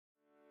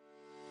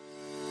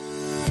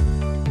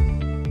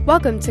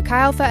Welcome to Chi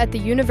Alpha at the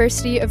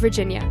University of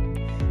Virginia.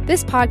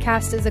 This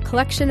podcast is a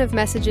collection of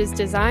messages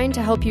designed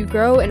to help you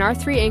grow in our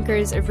three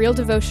anchors of real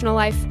devotional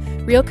life,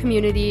 real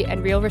community,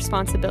 and real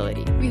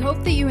responsibility. We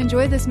hope that you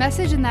enjoy this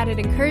message and that it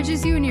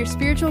encourages you in your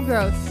spiritual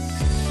growth.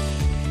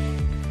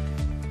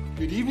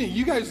 Good evening.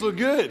 You guys look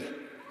good.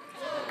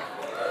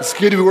 It's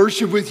good to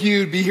worship with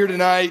you, to be here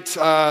tonight.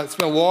 It's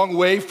been a long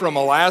way from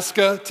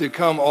Alaska to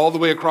come all the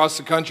way across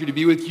the country to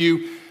be with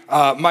you.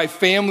 My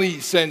family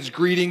sends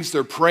greetings.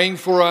 They're praying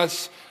for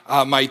us.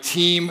 My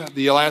team,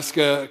 the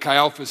Alaska Chi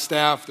Alpha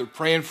staff, they're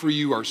praying for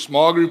you. Our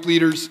small group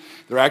leaders,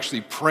 they're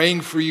actually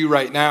praying for you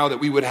right now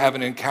that we would have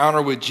an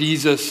encounter with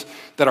Jesus,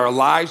 that our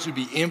lives would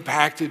be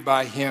impacted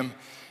by him.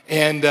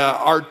 And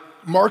our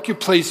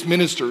marketplace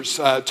ministers,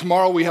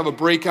 tomorrow we have a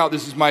breakout.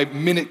 This is my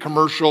minute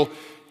commercial,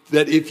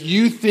 that if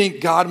you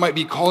think God might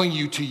be calling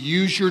you to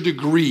use your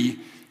degree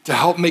to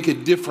help make a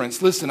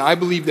difference, listen, I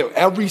believe that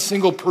every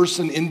single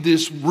person in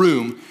this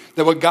room,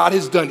 that what God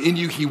has done in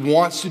you, he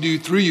wants to do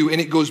through you,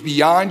 and it goes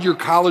beyond your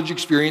college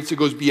experience, it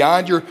goes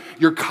beyond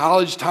your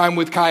college time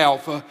with Chi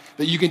Alpha,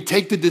 that you can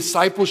take the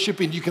discipleship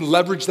and you can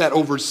leverage that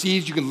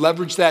overseas, you can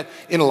leverage that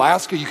in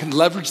Alaska, you can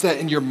leverage that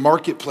in your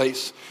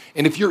marketplace.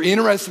 And if you're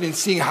interested in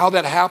seeing how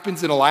that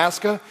happens in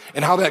Alaska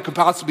and how that could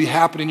possibly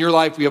happen in your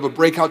life, we have a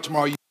breakout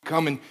tomorrow. You can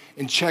come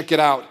and check it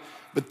out.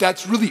 But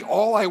that's really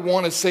all I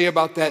want to say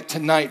about that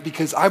tonight,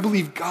 because I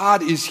believe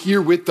God is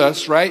here with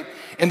us, right?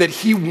 And that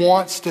he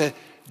wants to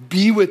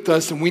be with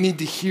us, and we need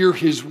to hear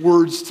his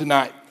words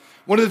tonight.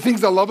 One of the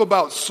things I love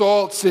about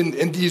Salts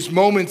in these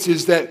moments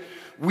is that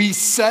we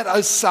set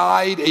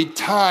aside a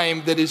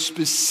time that is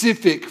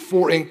specific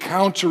for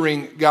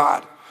encountering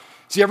God.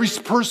 See, every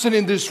person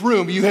in this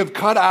room, you have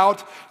cut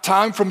out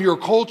time from your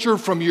culture,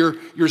 from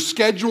your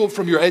schedule,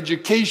 from your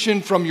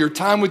education, from your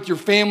time with your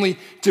family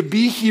to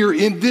be here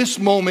in this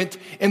moment.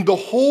 And the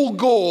whole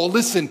goal,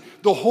 listen,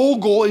 the whole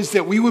goal is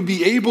that we would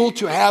be able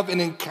to have an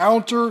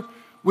encounter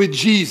with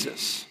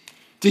Jesus,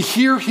 to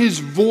hear his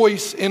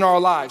voice in our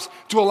lives,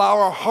 to allow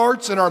our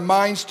hearts and our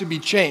minds to be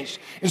changed.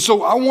 And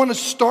so I want to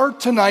start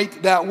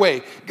tonight that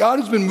way. God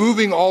has been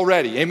moving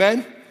already,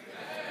 amen?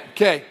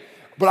 Okay.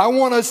 But I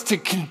want us to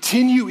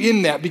continue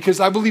in that,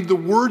 because I believe the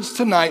words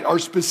tonight are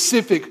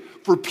specific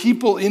for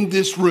people in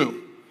this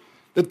room.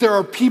 That there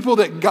are people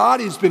that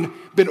God has been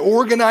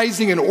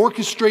organizing and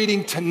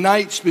orchestrating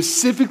tonight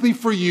specifically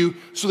for you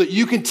so that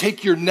you can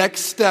take your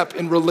next step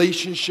in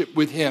relationship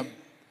with him.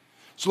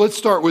 So let's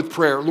start with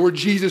prayer. Lord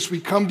Jesus, we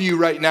come to you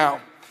right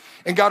now.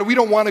 And God, we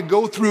don't want to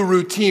go through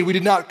routine. We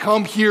did not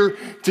come here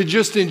to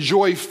just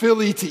enjoy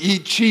Philly, to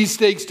eat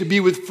cheesesteaks, to be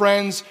with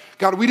friends.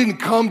 God, we didn't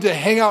come to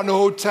hang out in a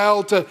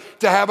hotel, to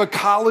have a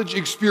college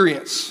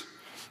experience.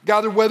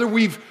 God, whether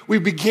we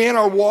began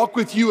our walk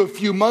with you a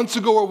few months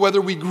ago or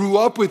whether we grew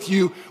up with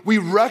you, we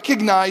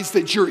recognize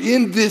that you're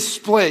in this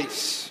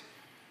place.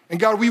 And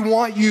God, we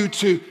want you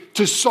to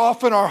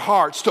soften our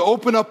hearts, to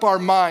open up our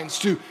minds,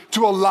 to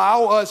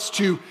allow us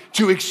to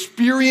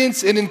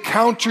experience and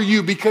encounter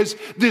you, because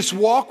this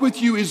walk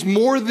with you is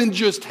more than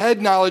just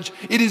head knowledge.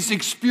 It is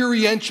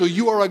experiential.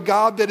 You are a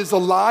God that is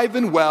alive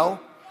and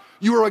well.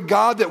 You are a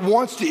God that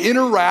wants to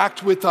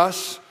interact with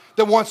us,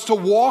 that wants to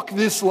walk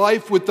this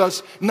life with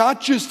us,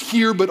 not just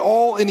here, but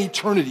all in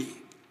eternity.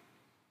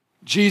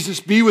 Jesus,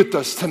 be with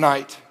us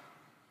tonight.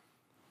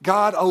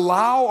 God,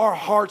 allow our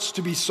hearts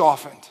to be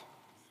softened.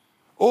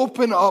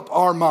 Open up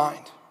our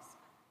mind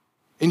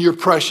in your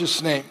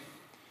precious name.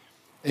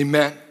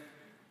 Amen.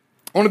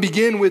 I want to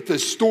begin with a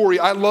story.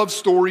 I love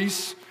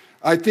stories.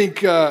 I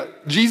think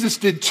Jesus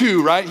did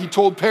too, right? He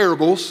told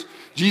parables.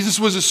 Jesus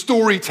was a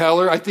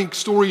storyteller. I think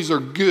stories are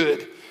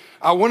good.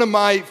 One of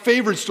my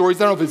favorite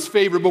stories, I don't know if it's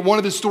favorite, but one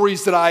of the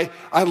stories that I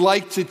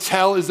like to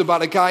tell is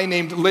about a guy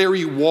named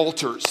Larry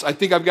Walters. I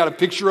think I've got a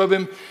picture of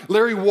him.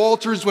 Larry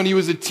Walters, when he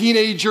was a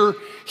teenager,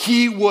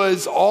 he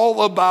was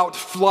all about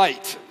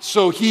flight.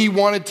 So he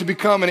wanted to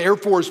become an Air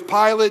Force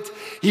pilot.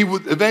 He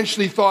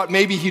eventually thought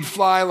maybe he'd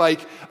fly like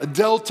a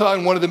Delta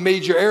in one of the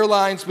major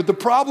airlines. But the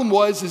problem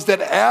is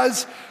that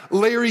as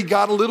Larry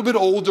got a little bit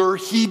older,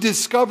 he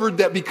discovered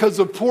that because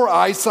of poor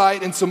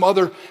eyesight and some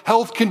other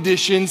health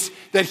conditions,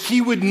 that he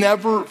would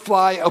never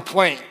fly a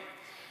plane.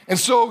 And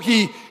so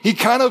he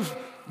kind of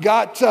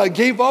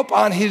gave up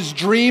on his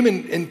dream,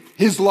 and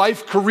his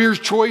life career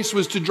choice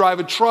was to drive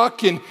a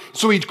truck. And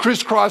so he'd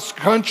crisscross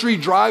country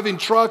driving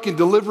truck and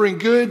delivering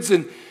goods.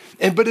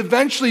 But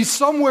eventually,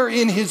 somewhere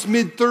in his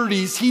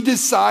mid-30s, he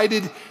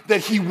decided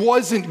that he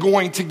wasn't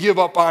going to give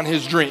up on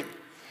his dream.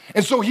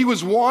 And so he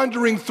was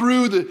wandering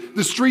through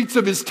the streets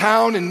of his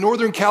town in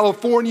Northern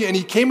California, and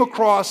he came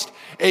across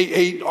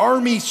a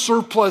Army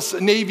surplus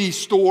Navy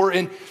store.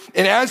 And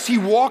as he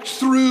walked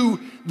through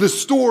the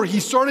store, he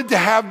started to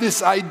have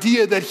this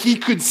idea that he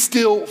could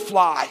still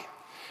fly.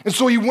 And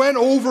so he went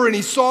over and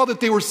he saw that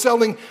they were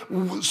selling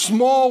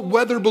small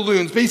weather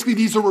balloons. Basically,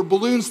 these were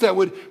balloons that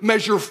would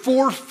measure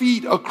 4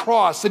 feet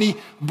across. And he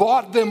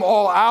bought them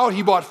all out.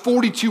 He bought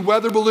 42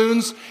 weather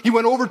balloons. He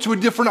went over to a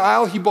different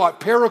aisle. He bought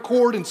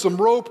paracord and some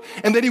rope.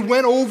 And then he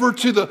went over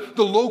to the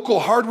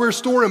local hardware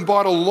store and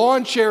bought a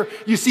lawn chair.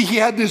 You see, he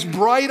had this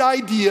bright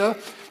idea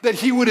that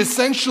he would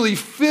essentially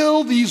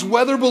fill these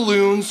weather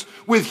balloons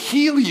with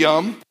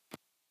helium,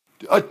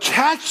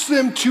 attach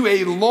them to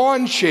a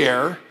lawn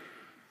chair,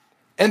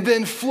 and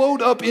then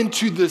float up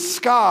into the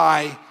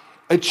sky,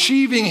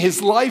 achieving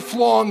his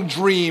lifelong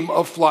dream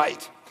of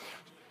flight.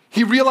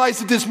 He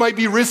realized that this might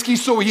be risky,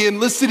 so he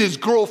enlisted his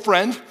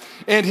girlfriend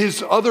and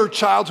his other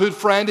childhood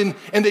friend,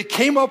 and they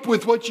came up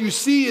with what you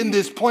see in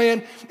this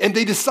plan, and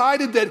they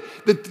decided that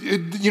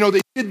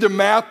they did the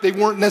math. They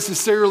weren't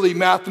necessarily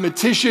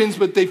mathematicians,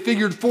 but they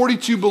figured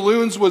 42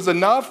 balloons was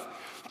enough.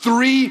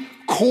 3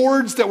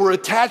 cords that were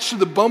attached to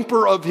the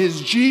bumper of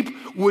his Jeep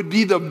would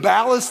be the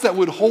ballast that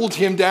would hold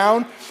him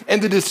down.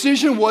 And the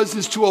decision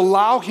was to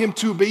allow him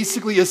to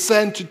basically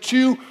ascend to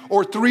 200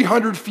 or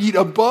 300 feet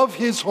above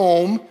his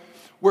home,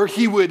 where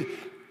he would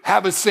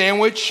have a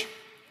sandwich,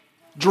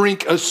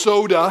 drink a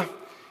soda.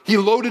 He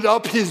loaded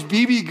up his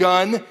BB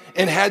gun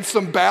and had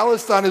some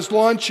ballast on his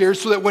lawn chair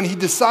so that when he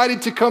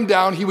decided to come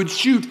down, he would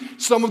shoot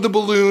some of the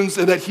balloons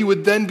and that he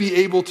would then be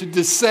able to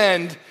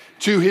descend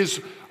to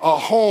his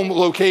home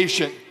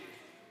location.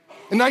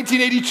 In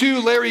 1982,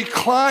 Larry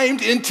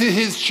climbed into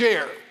his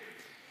chair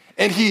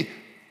and he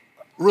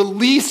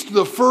released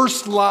the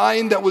first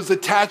line that was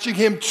attaching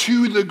him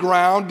to the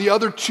ground. The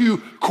other 2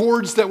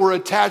 cords that were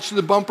attached to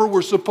the bumper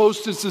were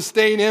supposed to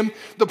sustain him.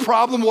 The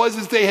problem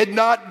was they had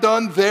not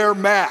done their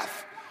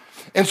math.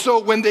 And so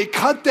when they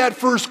cut that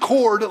first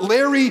cord,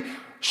 Larry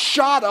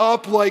shot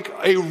up like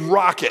a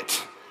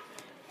rocket.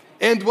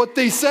 And what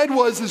they said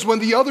was when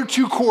the other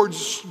 2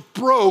 cords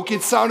broke,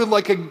 it sounded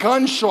like a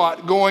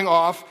gunshot going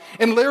off.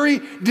 And Larry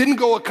didn't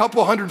go a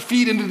couple hundred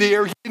feet into the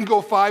air. He didn't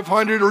go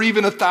 500 or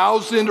even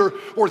 1,000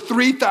 or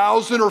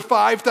 3,000 or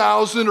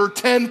 5,000 or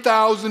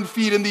 10,000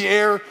 feet in the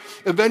air.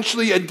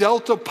 Eventually, a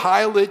Delta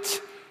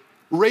pilot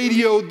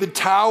radioed the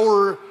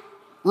tower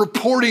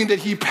reporting that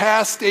he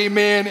passed a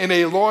man in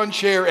a lawn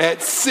chair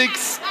at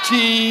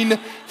 16,000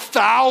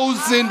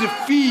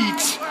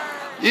 feet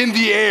in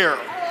the air.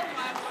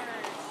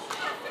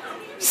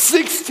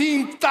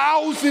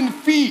 16,000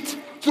 feet,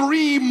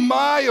 3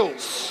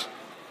 miles.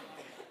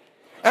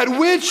 At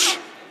which,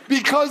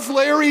 because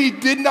Larry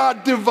did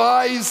not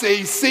devise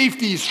a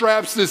safety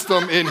strap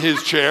system in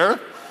his chair,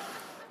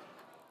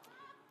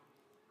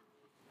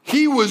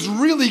 he was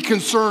really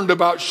concerned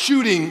about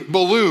shooting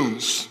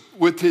balloons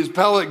with his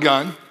pellet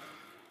gun.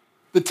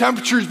 The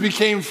temperatures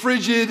became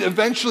frigid.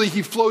 Eventually,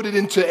 he floated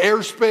into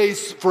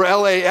airspace for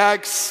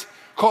LAX,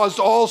 caused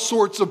all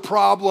sorts of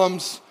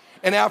problems.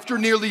 And after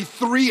nearly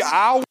 3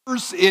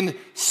 hours in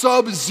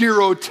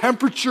sub-zero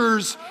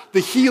temperatures, the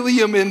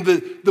helium in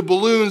the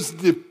balloons,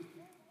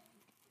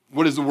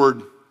 what is the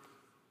word?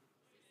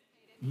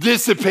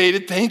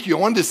 Dissipated. Thank you. I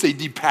wanted to say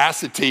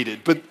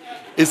decapitated, but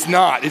it's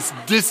not. It's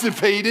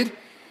dissipated.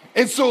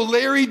 And so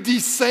Larry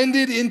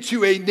descended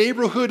into a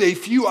neighborhood a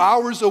few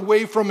hours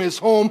away from his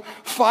home,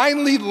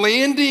 finally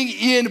landing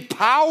in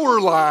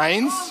power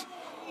lines,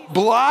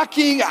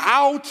 blocking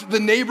out the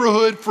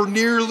neighborhood for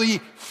nearly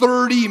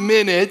 30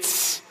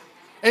 minutes,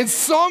 and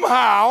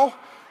somehow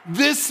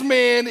this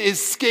man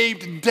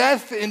escaped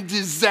death and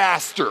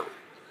disaster.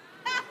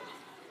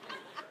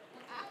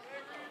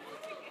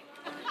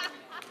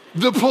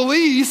 The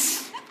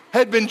police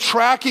had been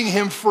tracking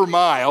him for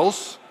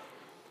miles,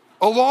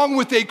 along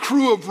with a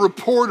crew of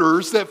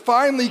reporters that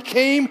finally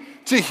came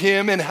to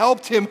him and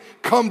helped him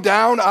come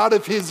down out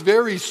of his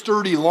very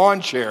sturdy lawn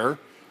chair,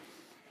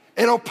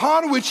 and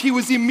upon which he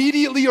was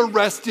immediately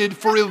arrested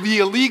for the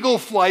illegal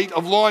flight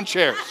of lawn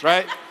chairs,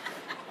 right?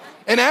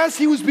 And as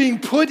he was being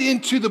put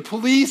into the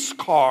police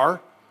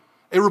car,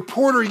 a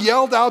reporter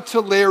yelled out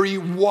to Larry,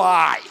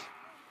 "Why?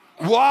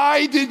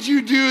 Why did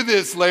you do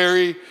this,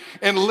 Larry?"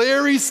 And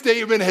Larry's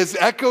statement has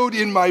echoed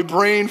in my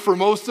brain for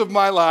most of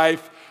my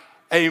life: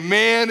 a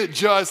man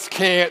just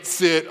can't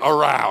sit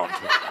around.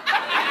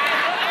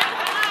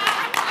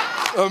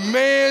 A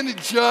man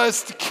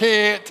just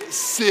can't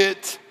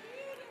sit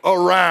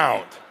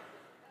around.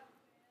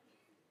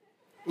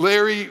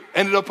 Larry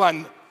ended up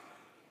on,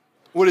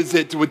 with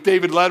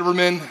David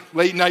Letterman,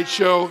 late night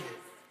show.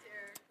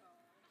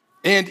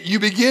 And you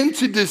begin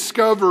to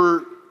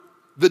discover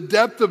the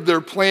depth of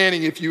their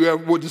planning if you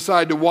would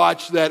decide to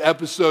watch that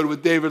episode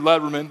with David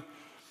Letterman.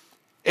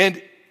 And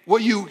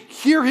what you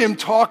hear him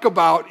talk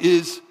about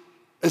is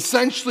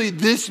essentially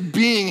this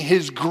being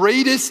his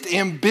greatest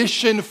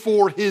ambition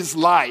for his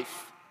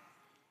life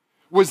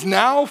was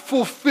now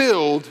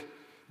fulfilled,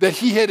 that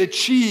he had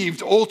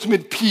achieved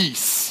ultimate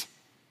peace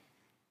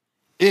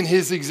in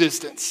his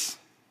existence.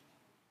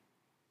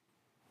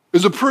 It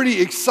was a pretty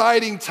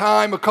exciting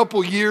time, a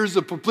couple years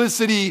of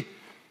publicity,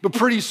 but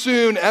pretty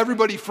soon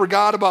everybody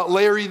forgot about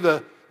Larry,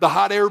 the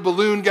hot air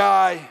balloon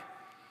guy.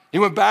 He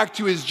went back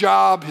to his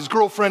job. His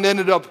girlfriend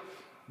ended up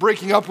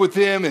breaking up with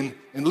him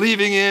and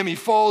leaving him. He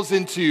falls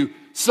into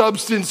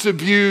substance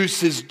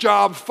abuse. His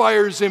job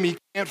fires him. He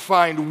can't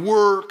find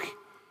work.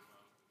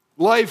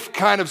 Life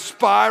kind of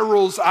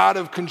spirals out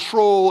of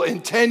control.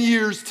 And 10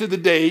 years to the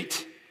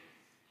date,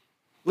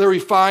 Larry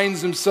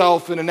finds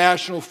himself in a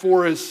national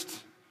forest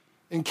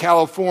in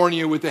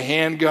California with a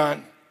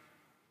handgun.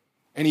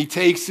 And he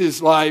takes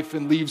his life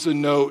and leaves a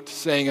note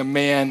saying, "A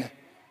man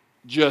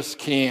just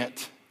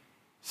can't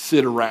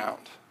sit around."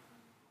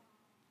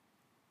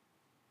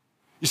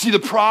 You see, the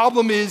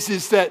problem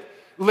is that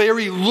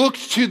Larry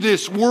looked to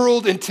this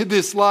world and to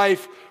this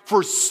life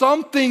for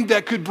something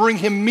that could bring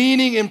him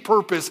meaning and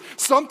purpose,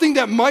 something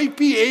that might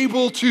be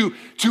able to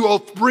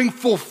bring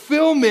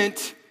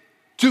fulfillment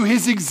to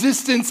his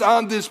existence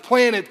on this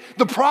planet.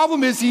 The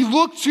problem is he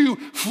looked to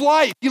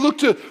flight. He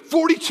looked to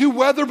 42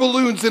 weather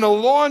balloons in a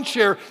lawn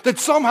chair, that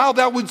somehow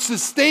that would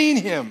sustain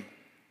him.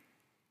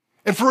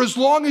 And for as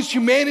long as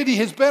humanity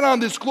has been on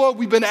this globe,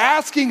 we've been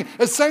asking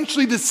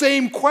essentially the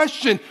same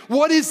question.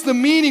 What is the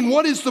meaning?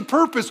 What is the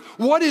purpose?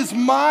 What is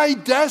my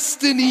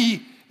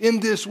destiny in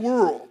this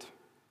world?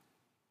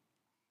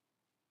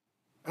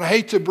 And I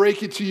hate to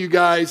break it to you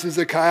guys, as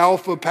a Chi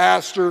Alpha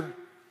pastor,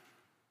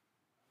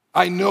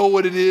 I know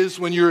what it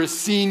is when you're a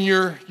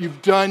senior,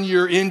 you've done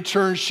your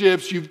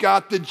internships, you've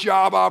got the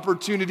job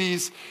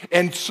opportunities,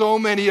 and so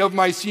many of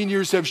my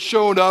seniors have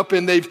shown up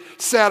and they've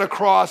sat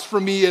across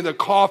from me in a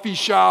coffee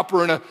shop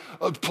or in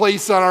a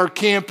place on our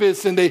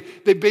campus, and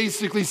they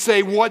basically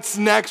say, "What's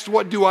next?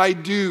 What do I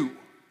do?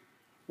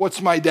 What's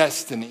my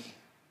destiny?"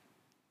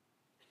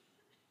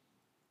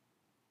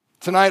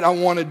 Tonight I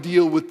want to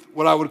deal with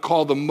what I would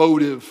call the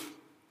motive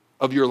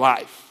of your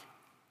life.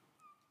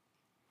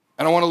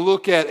 And I want to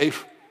look at a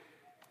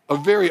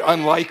very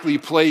unlikely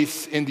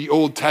place in the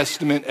Old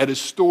Testament, at a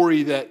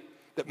story that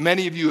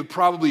many of you have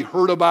probably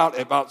heard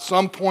about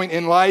some point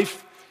in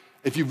life.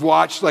 If you've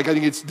watched, I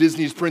think it's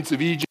Disney's Prince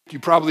of Egypt, you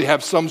probably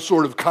have some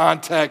sort of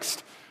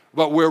context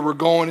about where we're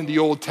going in the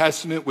Old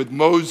Testament with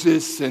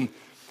Moses and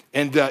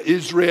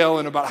Israel,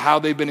 and about how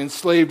they've been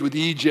enslaved with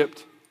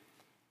Egypt,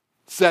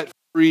 set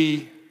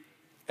free,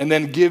 and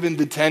then given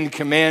the 10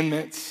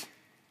 Commandments.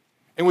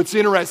 And what's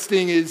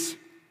interesting is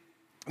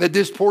that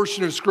this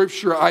portion of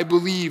Scripture, I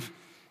believe,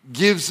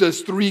 gives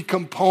us three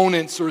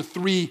components or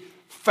three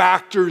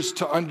factors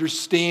to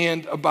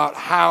understand about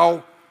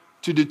how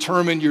to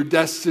determine your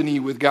destiny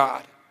with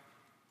God.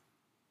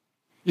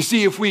 You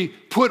see, if we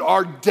put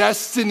our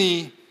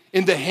destiny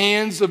in the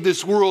hands of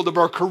this world, of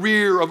our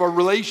career, of our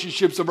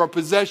relationships, of our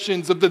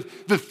possessions, of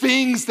the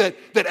things that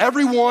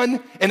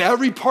everyone and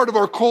every part of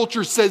our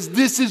culture says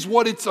this is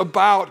what it's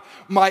about,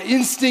 my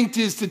instinct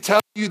is to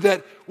tell you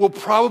that we'll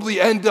probably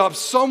end up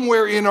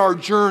somewhere in our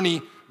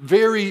journey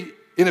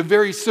in a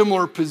very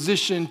similar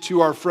position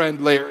to our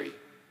friend Larry.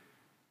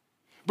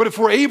 But if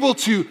we're able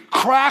to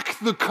crack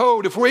the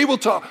code, if we're able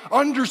to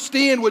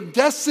understand what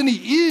destiny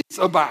is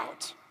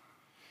about,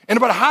 and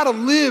about how to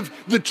live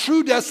the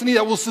true destiny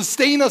that will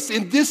sustain us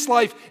in this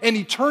life and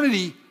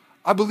eternity,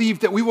 I believe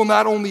that we will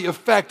not only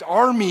affect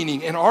our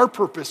meaning and our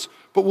purpose,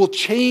 but will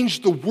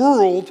change the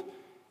world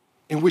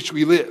in which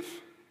we live.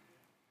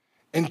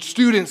 And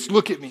students,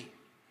 look at me.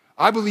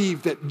 I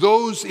believe that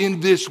those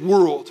in this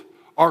world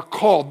are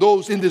called,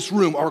 those in this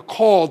room are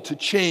called to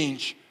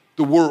change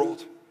the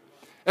world.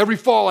 Every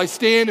fall, I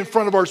stand in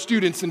front of our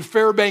students in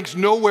Fairbanks,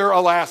 Nowhere,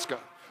 Alaska.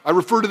 I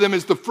refer to them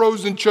as the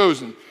frozen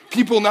chosen.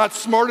 People not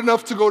smart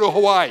enough to go to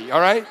Hawaii, all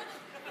right?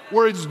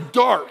 Where it's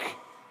dark,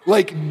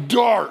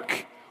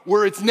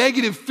 where it's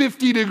negative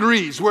 50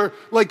 degrees, where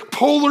like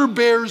polar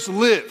bears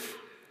live.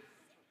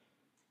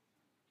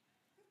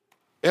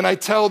 And I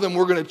tell them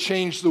we're going to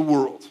change the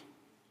world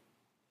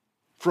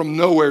from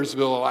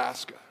Nowheresville,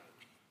 Alaska,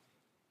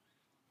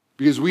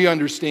 because we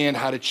understand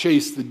how to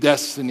chase the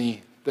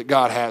destiny that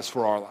God has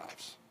for our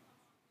lives.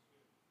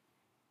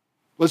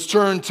 Let's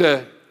turn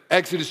to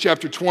Exodus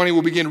chapter 20.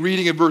 We'll begin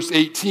reading at verse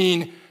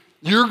 18.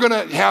 You're going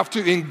to have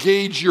to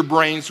engage your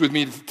brains with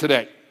me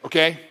today,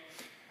 okay?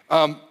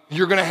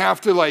 You're going to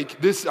have to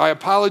this. I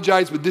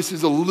apologize, but this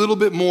is a little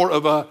bit more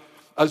of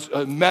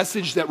a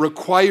message that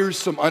requires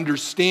some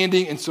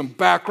understanding and some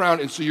background,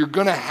 and so you're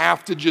going to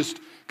have to just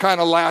kind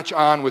of latch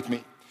on with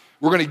me.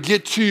 We're going to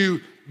get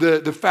to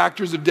the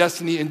factors of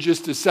destiny in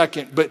just a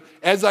second, but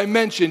as I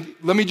mentioned,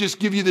 let me just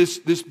give you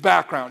this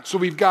background. So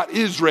we've got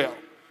Israel.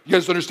 You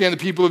guys understand the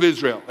people of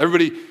Israel.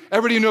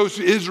 Everybody knows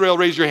Israel,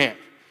 raise your hand.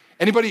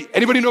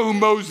 Anybody know who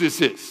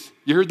Moses is?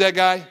 You heard that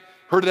guy?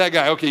 Heard of that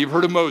guy? Okay, you've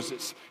heard of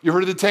Moses. You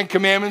heard of the 10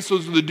 Commandments?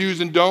 Those are the do's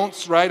and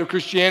don'ts, right, of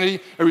Christianity.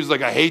 Everybody's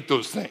like, I hate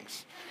those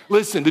things.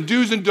 Listen, the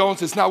do's and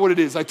don'ts, it's not what it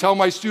is. I tell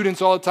my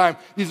students all the time,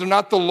 these are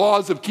not the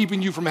laws of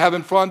keeping you from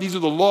having fun. These are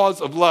the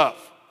laws of love.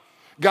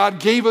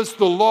 God gave us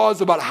the laws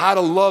about how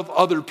to love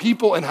other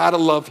people and how to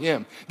love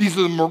Him. These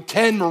are the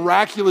 10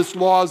 miraculous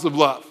laws of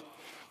love.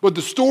 But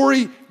the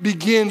story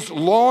begins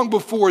long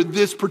before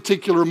this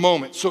particular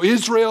moment. So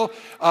Israel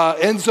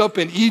ends up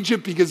in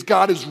Egypt because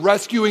God is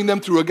rescuing them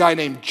through a guy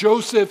named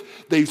Joseph.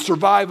 They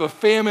survive a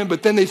famine,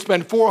 but then they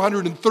spend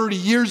 430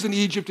 years in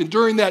Egypt. And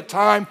during that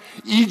time,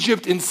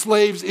 Egypt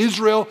enslaves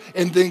Israel.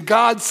 And then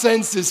God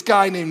sends this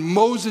guy named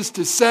Moses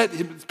to set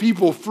his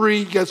people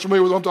free. You guys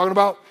familiar with what I'm talking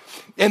about?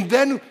 And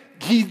then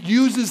he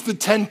uses the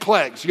 10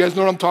 plagues. You guys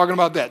know what I'm talking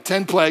about? That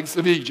 10 plagues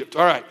of Egypt.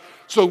 All right.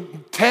 So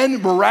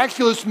 10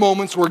 miraculous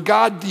moments where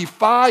God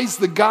defies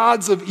the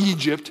gods of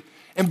Egypt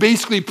and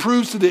basically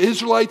proves to the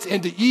Israelites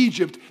and to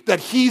Egypt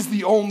that he's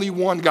the only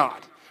one God.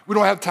 We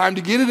don't have time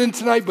to get it in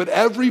tonight, but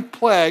every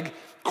plague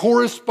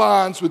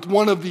corresponds with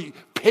one of the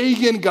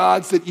pagan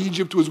gods that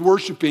Egypt was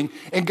worshiping,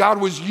 and God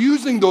was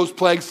using those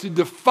plagues to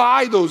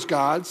defy those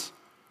gods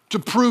to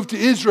prove to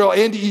Israel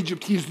and to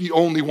Egypt he's the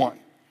only one.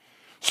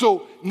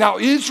 So now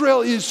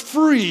Israel is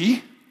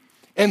free,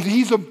 and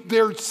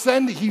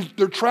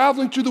they're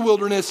traveling through the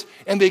wilderness,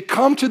 and they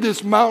come to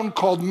this mountain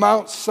called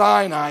Mount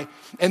Sinai,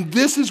 and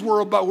this is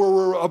where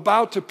we're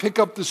about to pick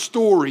up the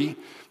story.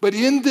 But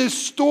in this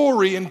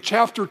story, in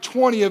chapter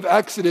 20 of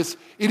Exodus,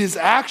 it is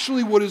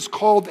actually what is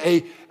called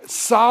a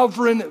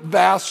sovereign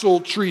vassal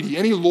treaty.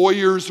 Any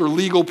lawyers or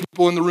legal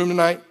people in the room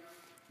tonight?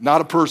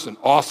 Not a person.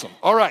 Awesome.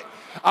 All right.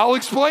 I'll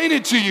explain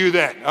it to you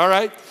then. All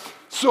right.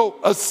 So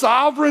a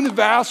sovereign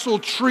vassal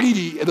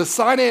treaty, the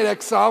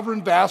Sinaitic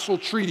sovereign vassal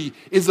treaty,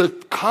 is a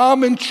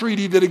common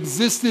treaty that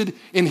existed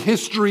in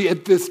history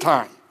at this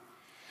time.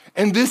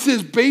 And this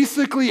is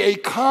basically a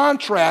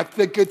contract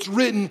that gets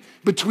written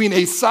between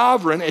a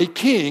sovereign, a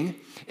king,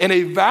 and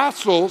a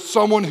vassal,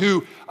 someone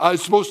who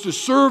is supposed to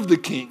serve the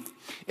king.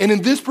 And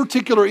in this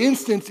particular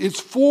instance, it's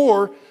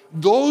for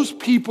those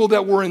people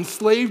that were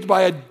enslaved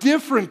by a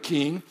different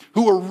king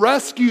who were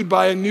rescued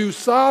by a new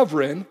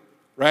sovereign,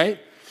 right?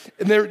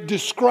 And there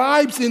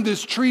describes in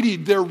this treaty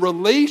their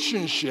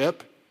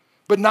relationship,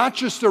 but not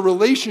just their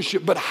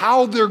relationship, but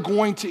how they're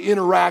going to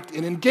interact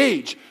and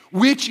engage,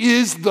 which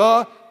is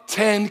the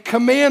 10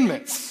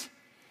 Commandments.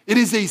 It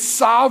is a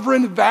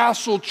sovereign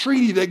vassal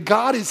treaty that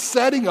God is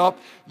setting up.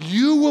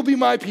 You will be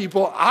my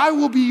people. I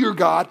will be your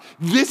God.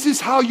 This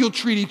is how you'll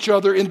treat each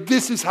other, and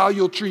this is how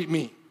you'll treat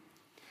me.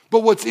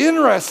 But what's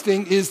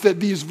interesting is that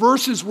these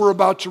verses we're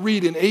about to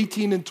read in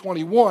 18 and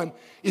 21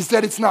 is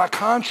that it's not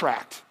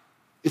contract.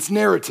 It's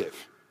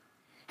narrative.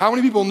 How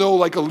many people know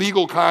like a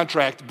legal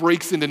contract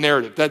breaks into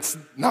narrative? That's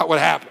not what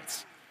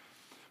happens.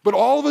 But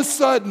all of a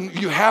sudden,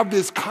 you have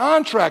this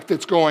contract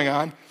that's going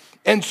on,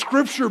 and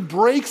Scripture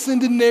breaks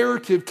into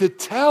narrative to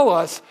tell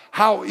us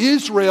how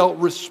Israel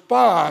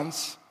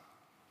responds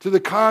to the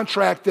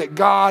contract that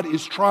God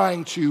is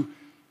trying to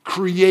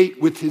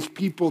create with his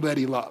people that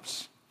he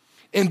loves.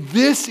 And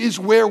this is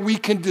where we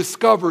can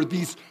discover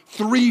these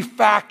three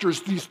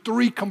factors, these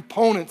three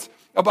components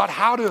about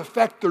how to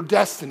affect their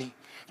destiny.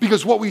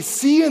 Because what we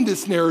see in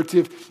this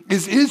narrative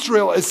is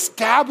Israel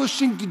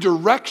establishing the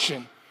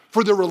direction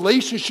for their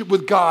relationship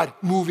with God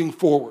moving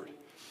forward.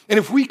 And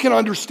if we can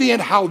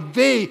understand how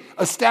they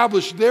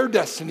establish their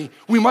destiny,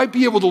 we might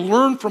be able to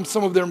learn from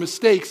some of their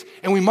mistakes,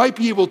 and we might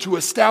be able to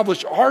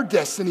establish our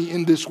destiny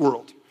in this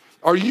world.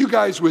 Are you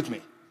guys with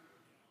me?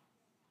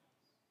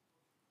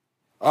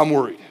 I'm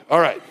worried. All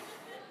right.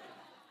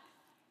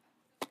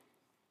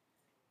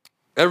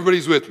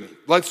 Everybody's with me.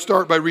 Let's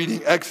start by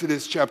reading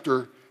Exodus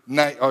chapter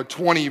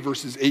 20,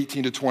 verses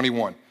 18 to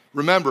 21.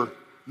 Remember,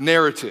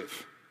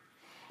 narrative.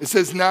 It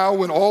says, "Now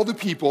when all the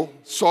people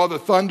saw the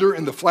thunder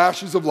and the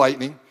flashes of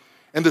lightning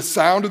and the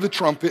sound of the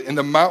trumpet and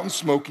the mountain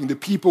smoking, the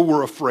people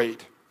were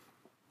afraid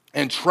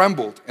and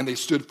trembled, and they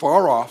stood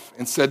far off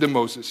and said to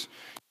Moses,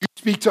 'You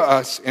speak to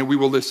us and we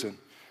will listen,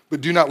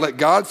 but do not let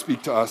God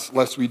speak to us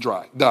lest we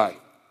die.'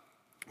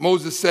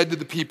 Moses said to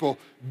the people,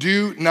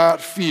 'Do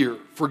not fear,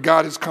 for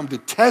God has come to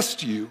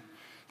test you,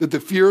 that the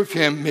fear of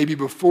him may be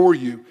before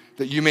you,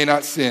 that you may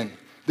not sin.'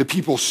 The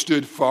people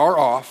stood far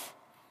off,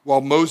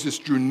 while Moses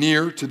drew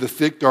near to the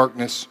thick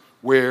darkness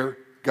where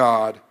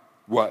God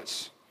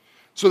was."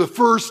 So the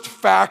first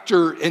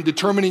factor in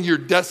determining your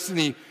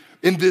destiny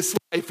in this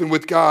life and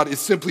with God is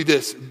simply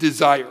this: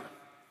 desire.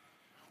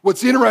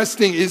 What's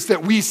interesting is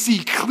that we see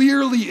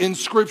clearly in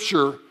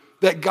Scripture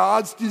that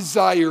God's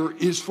desire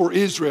is for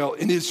Israel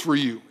and is for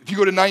you. If you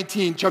go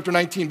to chapter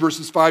 19,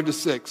 verses 5 to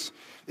 6,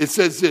 it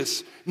says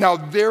this: "Now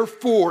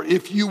therefore,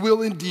 if you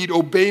will indeed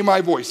obey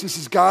my voice," this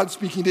is God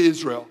speaking to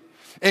Israel,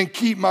 "and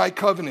keep my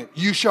covenant,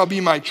 you shall be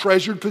my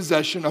treasured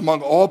possession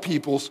among all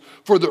peoples,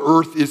 for the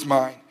earth is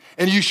mine.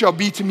 And you shall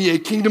be to me a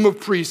kingdom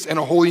of priests and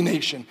a holy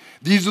nation.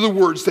 These are the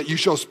words that you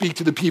shall speak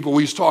to the people."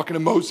 He's talking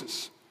to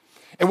Moses.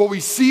 And what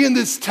we see in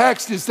this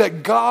text is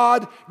that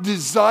God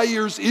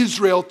desires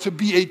Israel to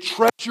be a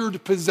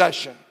treasured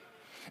possession.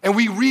 And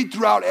we read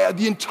throughout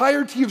the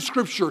entirety of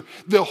Scripture,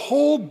 the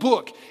whole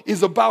book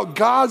is about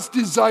God's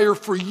desire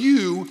for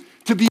you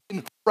to be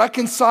in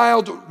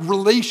reconciled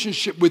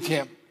relationship with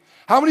him.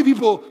 How many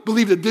people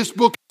believe that this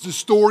book is the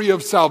story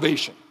of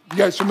salvation? You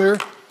guys familiar?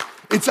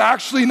 It's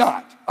actually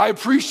not. I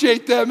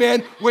appreciate that,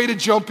 man. Way to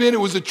jump in. It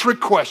was a trick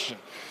question.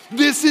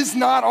 This is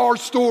not our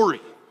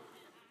story.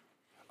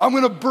 I'm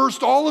going to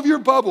burst all of your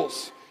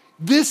bubbles.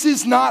 This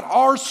is not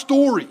our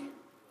story.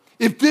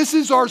 If this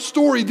is our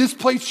story, this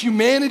places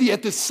humanity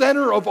at the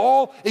center of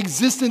all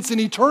existence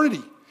and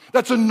eternity.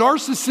 That's a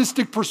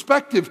narcissistic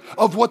perspective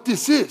of what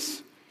this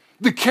is.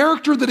 The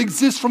character that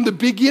exists from the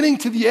beginning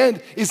to the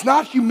end is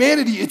not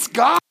humanity, it's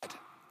God.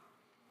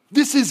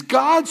 This is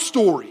God's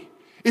story.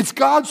 It's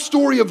God's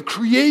story of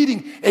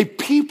creating a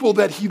people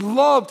that he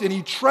loved and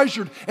he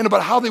treasured, and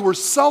about how they were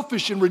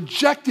selfish and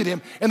rejected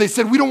him. And they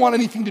said, we don't want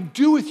anything to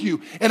do with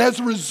you. And as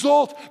a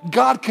result,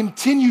 God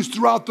continues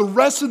throughout the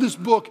rest of this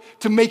book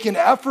to make an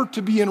effort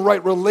to be in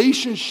right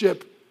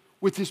relationship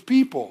with his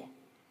people,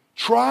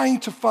 trying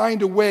to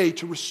find a way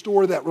to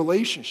restore that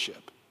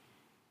relationship.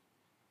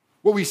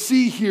 What we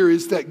see here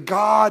is that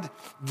God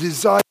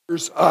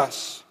desires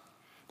us.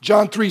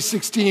 John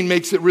 3:16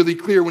 makes it really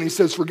clear when he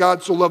says, for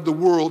God so loved the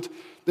world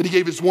that he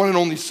gave his one and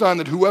only son,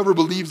 that whoever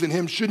believes in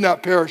him should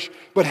not perish,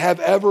 but have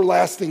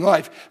everlasting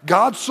life.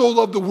 God so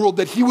loved the world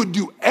that he would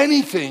do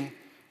anything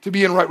to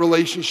be in right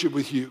relationship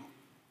with you.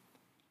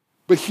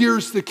 But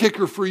here's the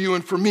kicker for you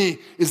and for me,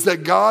 is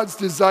that God's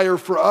desire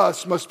for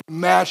us must be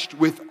matched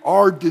with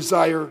our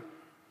desire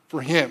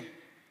for him.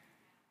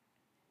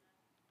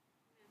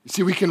 You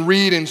see, we can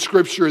read in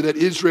Scripture that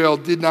Israel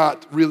did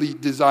not really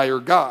desire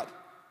God.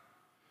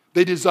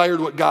 They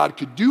desired what God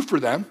could do for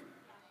them,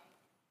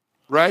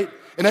 right?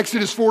 In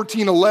Exodus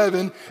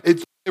 14:11,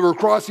 they were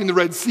crossing the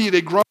Red Sea.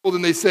 They grumbled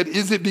and they said,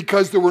 is it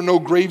because there were no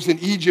graves in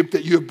Egypt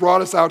that you have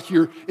brought us out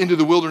here into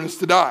the wilderness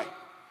to die?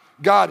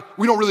 God,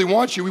 we don't really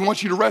want you. We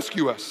want you to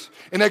rescue us.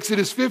 In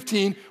Exodus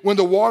 15, when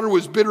the water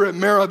was bitter at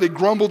Marah, they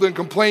grumbled and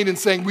complained and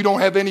saying, we don't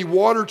have any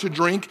water to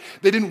drink.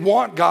 They didn't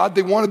want God.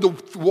 They wanted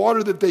the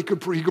water that he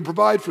could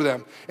provide for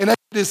them. In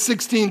Exodus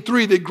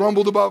 16:3, they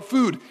grumbled about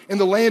food. In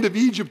the land of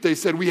Egypt, they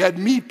said, we had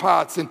meat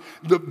pots and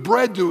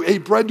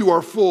ate bread to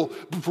our full,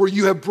 before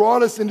you have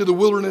brought us into the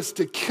wilderness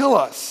to kill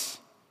us.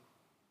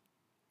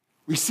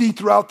 We see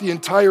throughout the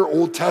entire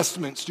Old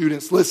Testament,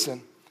 students,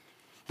 listen,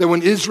 that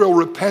when Israel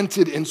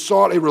repented and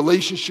sought a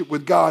relationship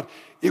with God,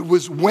 it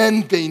was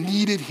when they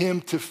needed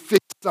him to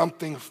fix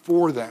something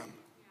for them.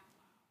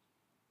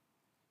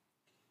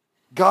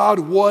 God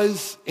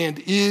was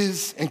and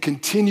is and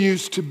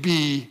continues to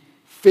be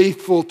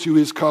faithful to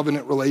his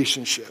covenant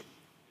relationship.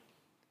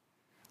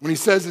 When he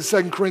says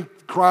in 2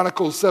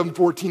 Chronicles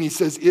 7:14, he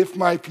says, if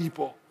my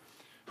people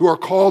who are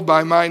called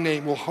by my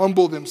name will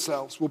humble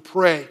themselves, will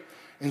pray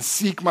and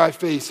seek my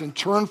face and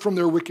turn from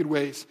their wicked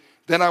ways,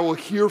 then I will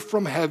hear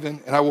from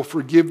heaven and I will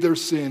forgive their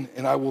sin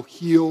and I will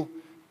heal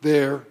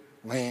their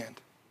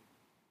land.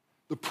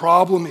 The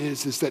problem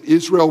is that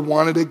Israel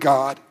wanted a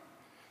God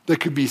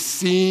that could be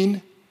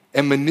seen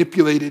and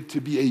manipulated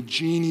to be a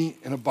genie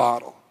in a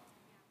bottle.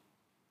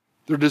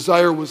 Their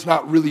desire was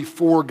not really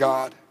for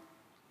God,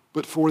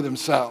 but for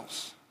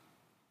themselves.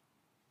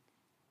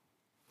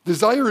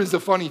 Desire is a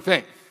funny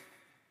thing,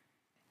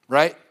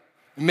 right?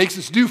 It makes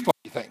us do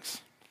funny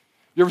things.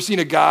 You ever seen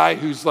a guy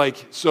who's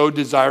like so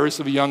desirous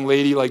of a young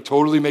lady, like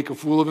totally make a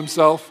fool of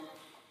himself?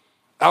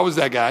 I was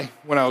that guy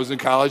when I was in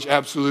college,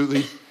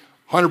 absolutely,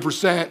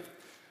 100%.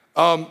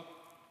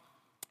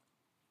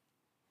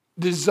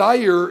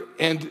 Desire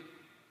and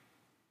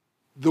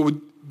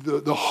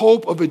the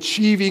hope of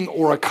achieving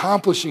or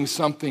accomplishing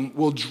something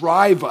will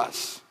drive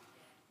us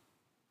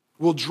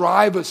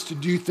to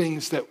do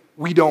things that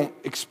we don't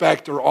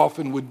expect or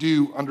often would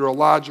do under a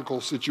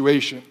logical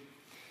situation.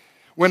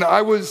 When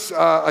I was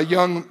a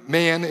young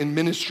man in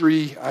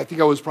ministry, I think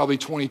I was probably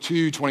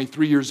 22,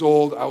 23 years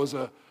old. I was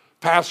a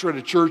pastor at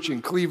a church in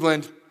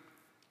Cleveland,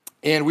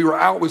 and we were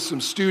out with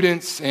some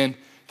students. And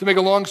to make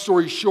a long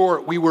story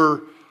short, we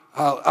were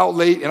out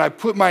late, and I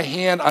put my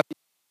hand on the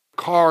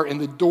car,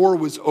 and the door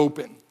was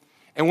open.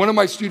 And one of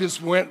my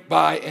students went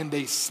by, and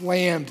they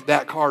slammed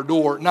that car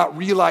door, not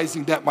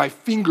realizing that my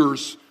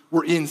fingers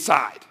were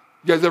inside.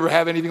 You guys ever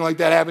have anything like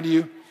that happen to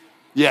you?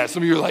 Yeah,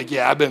 some of you are like,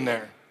 yeah, I've been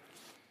there.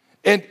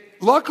 And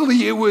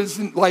luckily, it was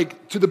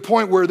like to the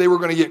point where they were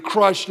going to get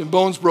crushed and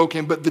bones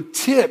broken, but the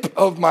tip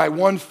of my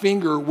one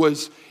finger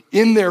was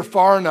in there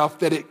far enough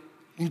that it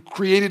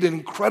created an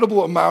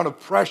incredible amount of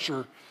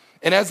pressure.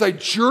 And as I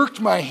jerked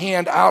my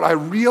hand out, I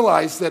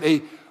realized that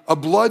a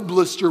blood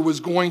blister was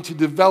going to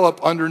develop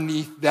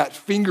underneath that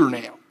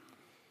fingernail.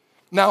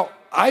 Now,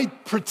 I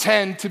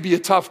pretend to be a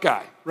tough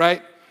guy,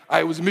 right?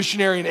 I was a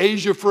missionary in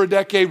Asia for a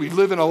decade. We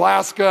live in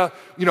Alaska.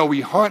 You know,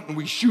 we hunt and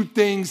we shoot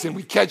things and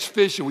we catch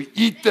fish and we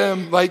eat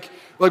them like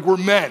we're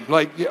men.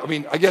 Like, I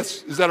mean, I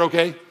guess, is that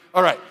okay?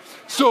 All right.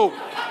 So,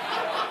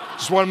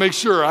 just want to make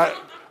sure.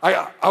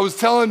 I was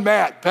telling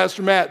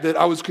Pastor Matt, that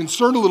I was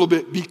concerned a little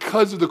bit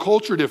because of the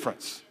culture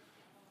difference.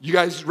 You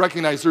guys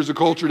recognize there's a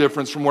culture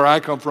difference from where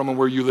I come from and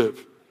where you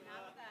live.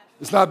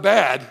 It's not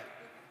bad,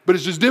 but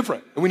it's just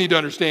different, and we need to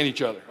understand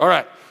each other. All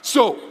right.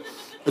 So,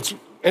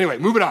 anyway,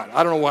 moving on.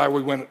 I don't know why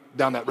we went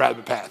down that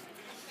rabbit path.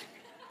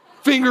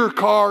 Finger,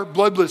 car,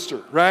 blood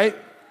blister, right?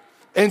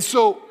 And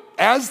so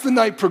as the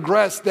night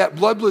progressed, that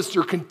blood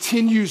blister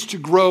continues to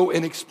grow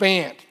and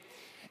expand.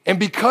 And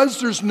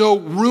because there's no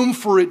room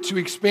for it to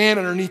expand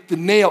underneath the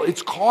nail,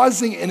 it's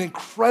causing an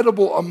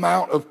incredible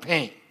amount of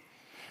pain.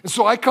 And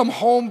so I come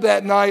home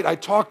that night, I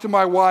talk to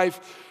my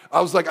wife. I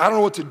was like, I don't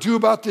know what to do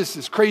about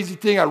this crazy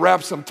thing. I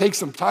take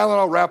some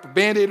Tylenol, wrap a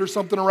Band-Aid or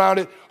something around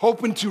it,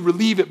 hoping to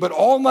relieve it. But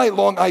all night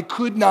long, I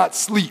could not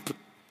sleep.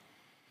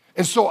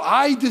 And so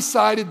I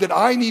decided that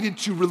I needed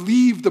to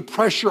relieve the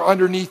pressure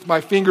underneath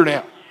my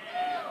fingernail,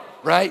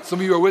 right? Some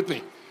of you are with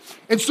me.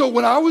 And so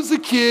when I was a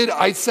kid,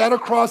 I sat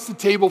across the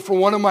table from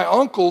one of my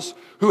uncles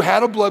who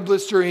had a blood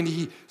blister, and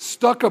he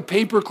stuck a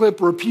paper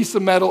clip or a piece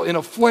of metal in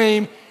a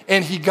flame,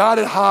 and he got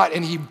it hot,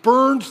 and he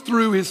burned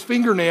through his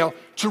fingernail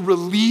to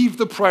relieve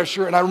the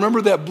pressure. And I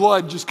remember that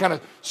blood just kind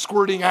of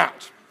squirting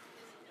out.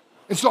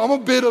 And so I'm a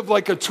bit of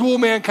like a tool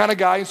man kind of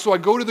guy. And so I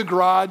go to the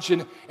garage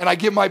and I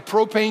get my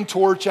propane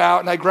torch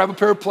out, and I grab a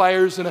pair of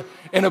pliers and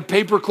a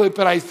paper clip,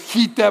 and I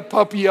heat that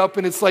puppy up,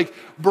 and it's like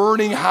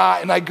burning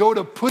hot. And I go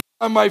to put it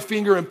on my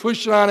finger and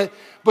push it on it.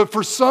 But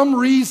for some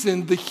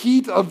reason, the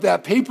heat of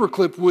that paper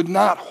clip would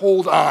not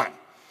hold on.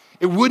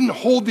 It wouldn't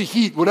hold the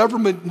heat. Whatever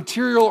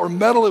material or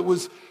metal it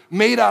was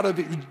made out of,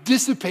 it would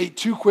dissipate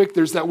too quick.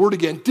 There's that word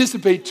again,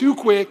 dissipate too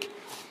quick.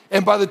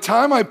 And by the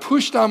time I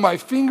pushed on my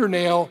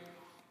fingernail,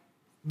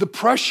 the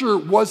pressure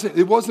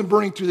wasn't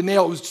burning through the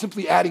nail. It was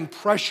simply adding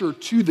pressure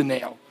to the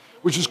nail,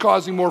 which was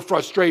causing more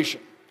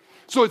frustration.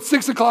 So at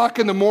 6 o'clock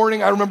in the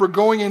morning, I remember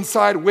going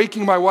inside,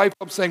 waking my wife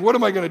up, saying, what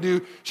am I going to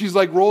do? She's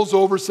like, rolls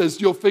over,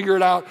 says, you'll figure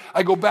it out.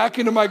 I go back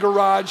into my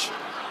garage,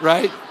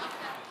 right?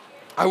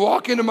 I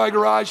walk into my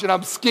garage, and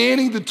I'm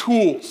scanning the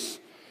tools.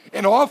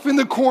 And off in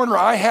the corner,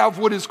 I have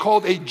what is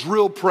called a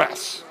drill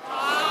press.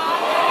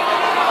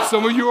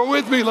 Some of you are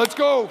with me. Let's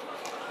go.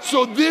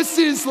 So this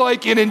is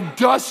like an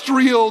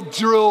industrial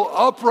drill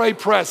upright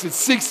press. It's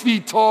 6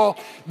 feet tall.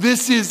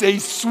 This is a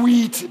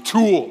sweet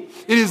tool.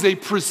 It is a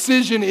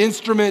precision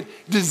instrument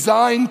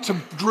designed to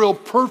drill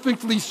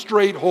perfectly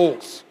straight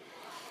holes.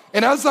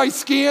 And as I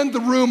scanned the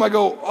room, I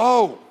go,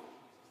 oh,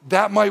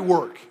 that might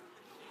work.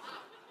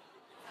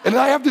 And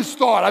I have this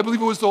thought, I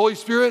believe it was the Holy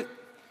Spirit,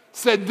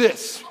 said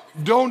this,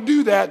 don't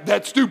do that,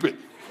 that's stupid.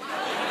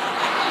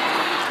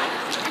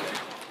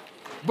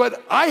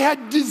 But I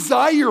had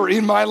desire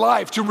in my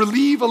life to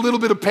relieve a little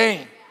bit of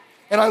pain.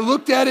 And I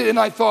looked at it and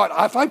I thought,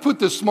 if I put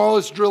the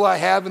smallest drill I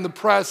have in the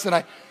press and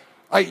I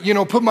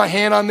put my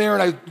hand on there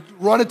and I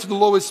run it to the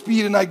lowest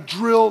speed and I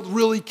drill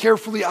really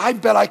carefully, I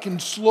bet I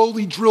can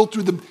slowly drill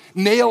through the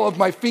nail of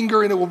my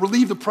finger and it will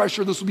relieve the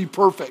pressure. This will be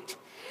perfect.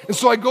 And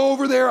so I go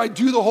over there, I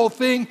do the whole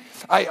thing.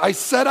 I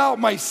set out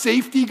my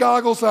safety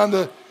goggles on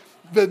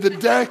the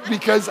deck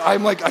because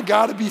I'm like, I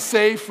gotta be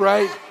safe,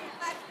 right?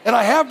 And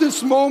I have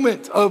this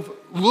moment of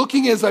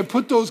looking as I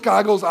put those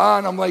goggles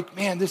on, I'm like,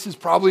 man, this is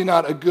probably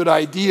not a good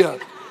idea.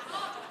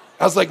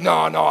 I was like,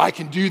 no, I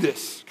can do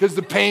this because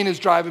the pain is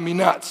driving me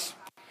nuts.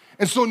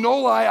 And so no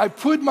lie, I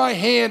put my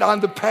hand on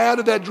the pad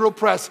of that drill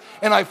press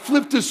and I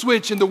flipped the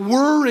switch and the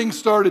whirring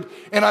started.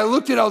 And I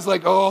looked at it, I was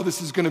like, oh,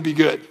 this is gonna be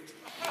good.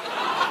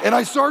 And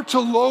I start to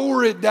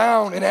lower it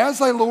down. And as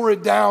I lower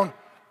it down,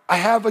 I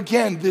have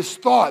again this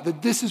thought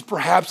that this is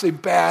perhaps a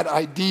bad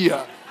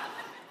idea.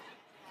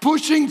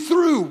 Pushing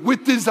through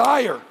with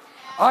desire,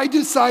 I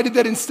decided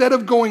that instead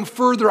of going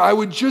further, I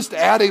would just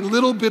add a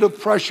little bit of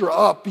pressure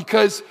up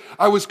because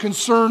I was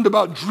concerned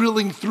about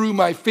drilling through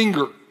my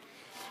finger.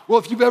 Well,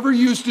 if you've ever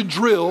used a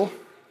drill,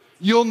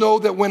 you'll know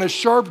that when a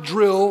sharp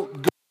drill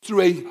goes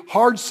through a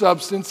hard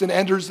substance and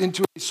enters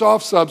into a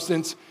soft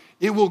substance,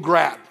 it will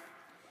grab.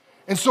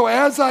 And so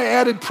as I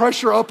added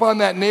pressure up on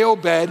that nail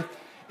bed,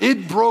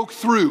 it broke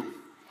through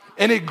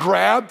and it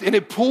grabbed and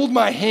it pulled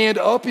my hand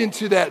up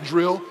into that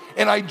drill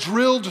and I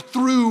drilled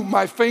through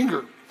my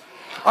finger.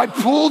 I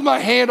pulled my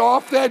hand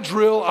off that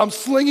drill. I'm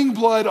slinging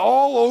blood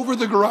all over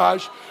the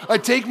garage. I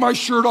take my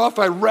shirt off.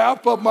 I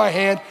wrap up my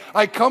hand.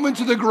 I come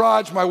into the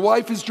garage. My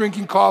wife is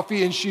drinking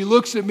coffee and she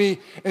looks at me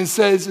and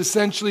says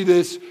essentially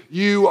this,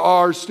 you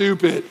are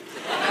stupid.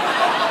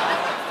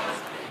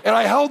 And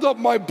I held up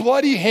my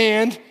bloody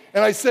hand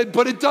and I said,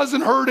 but it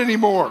doesn't hurt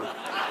anymore.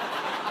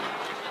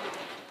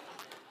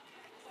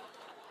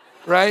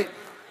 Right?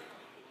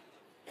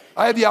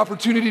 I had the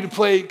opportunity to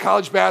play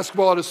college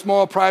basketball at a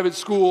small private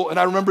school, and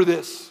I remember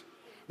this.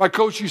 My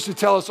coach used to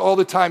tell us all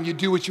the time, you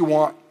do what you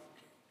want.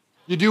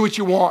 You do what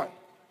you want.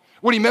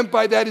 What he meant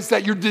by that is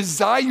that your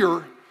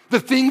desire, the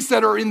things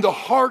that are in the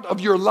heart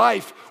of your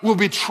life, will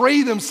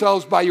betray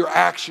themselves by your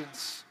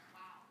actions.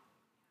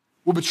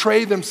 Will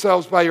betray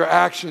themselves by your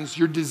actions,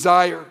 your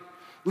desire.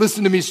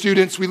 Listen to me,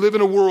 students. We live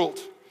in a world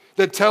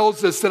that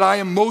tells us that I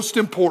am most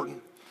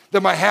important,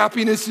 that my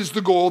happiness is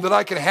the goal, that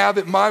I can have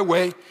it my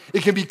way.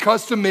 It can be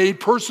custom made,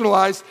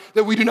 personalized,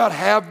 that we do not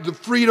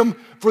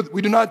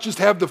just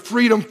have the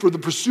freedom for the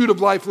pursuit of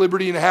life,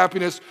 liberty, and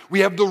happiness.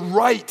 We have the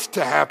right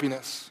to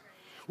happiness.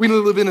 We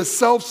live in a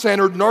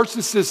self-centered,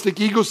 narcissistic,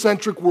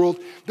 egocentric world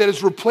that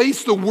has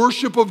replaced the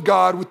worship of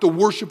God with the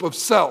worship of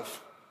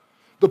self.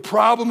 The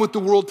problem with the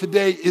world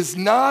today is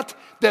not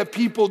that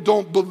people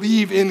don't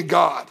believe in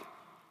God.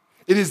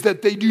 It is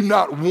that they do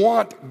not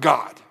want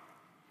God.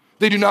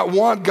 They do not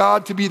want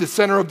God to be the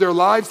center of their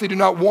lives. They do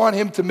not want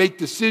him to make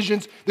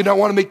decisions. They do not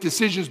want to make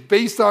decisions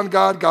based on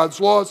God, God's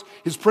laws,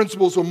 his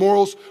principles or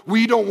morals.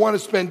 We don't want to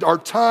spend our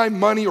time,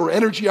 money, or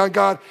energy on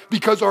God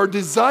because our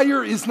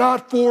desire is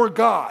not for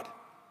God.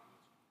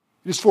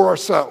 It is for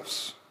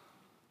ourselves.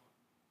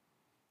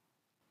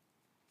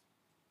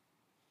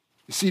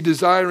 You see,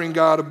 desiring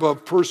God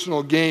above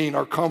personal gain,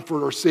 our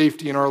comfort, our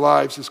safety in our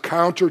lives is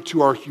counter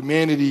to our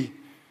humanity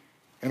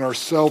and our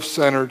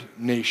self-centered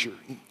nature.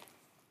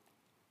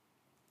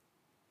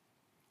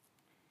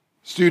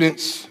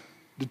 Students,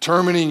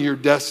 determining your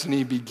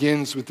destiny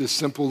begins with this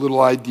simple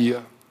little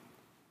idea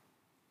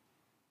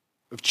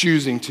of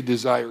choosing to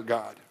desire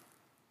God.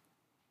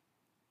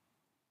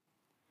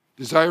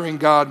 Desiring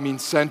God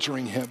means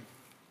centering him.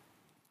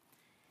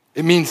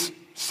 It means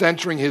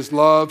centering his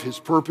love, his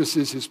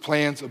purposes, his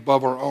plans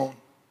above our own.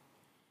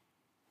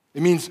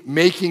 It means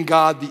making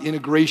God the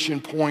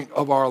integration point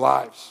of our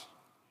lives.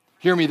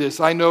 Hear me this.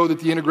 I know that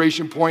the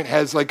integration point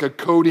has like a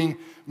coding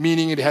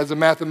meaning. It has a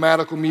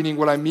mathematical meaning.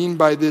 What I mean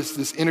by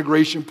this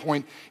integration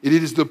point, it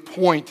is the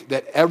point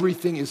that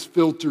everything is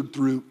filtered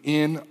through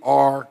in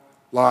our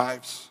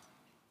lives.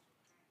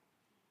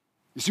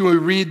 You see, when we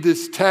read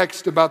this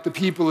text about the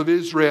people of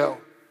Israel,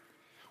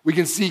 we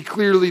can see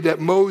clearly that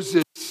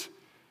Moses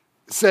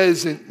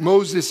says, and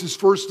Moses'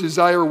 first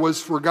desire was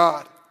for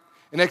God.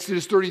 In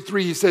Exodus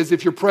 33, he says,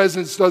 if your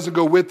presence doesn't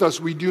go with us,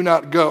 we do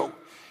not go.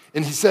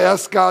 And he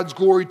asks God's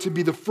glory to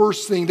be the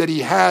first thing that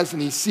he has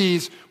and he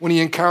sees when he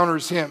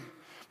encounters him.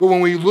 But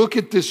when we look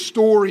at this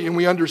story and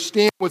we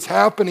understand what's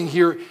happening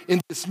here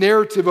in this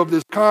narrative of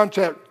this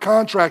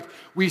contract,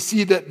 we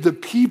see that the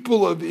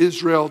people of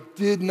Israel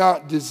did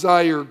not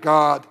desire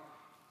God.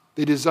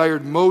 They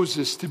desired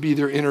Moses to be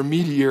their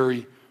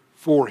intermediary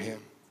for him.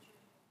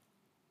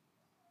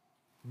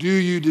 Do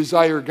you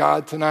desire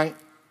God tonight?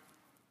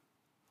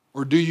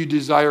 Or do you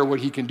desire what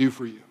he can do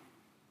for you?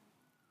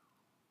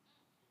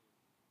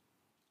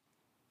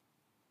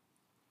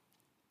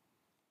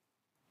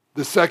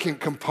 The second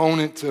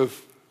component of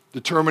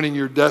determining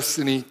your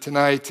destiny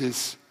tonight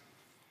is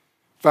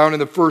found in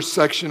the first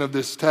section of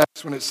this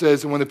text when it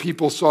says, and when the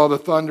people saw the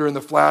thunder and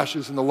the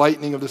flashes and the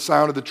lightning of the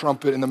sound of the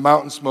trumpet and the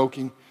mountain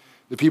smoking,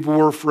 the people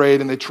were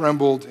afraid and they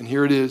trembled, and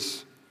here it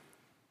is,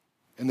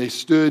 and they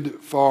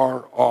stood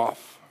far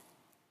off.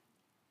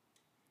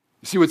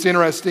 You see, what's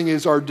interesting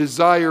is our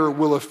desire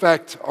will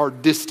affect our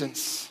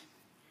distance.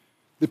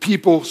 The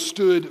people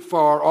stood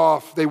far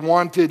off. They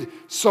wanted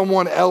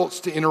someone else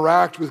to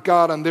interact with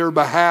God on their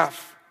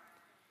behalf.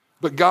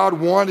 But God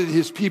wanted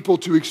his people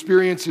to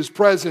experience his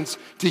presence,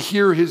 to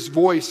hear his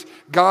voice.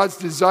 God's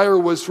desire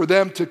was for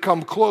them to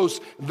come close.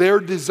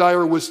 Their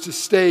desire was to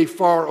stay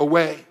far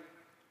away.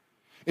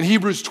 In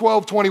Hebrews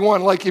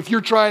 12:21, like if you're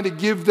trying to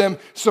give them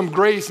some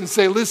grace and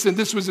say, listen,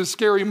 this was a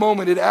scary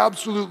moment, it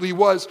absolutely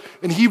was.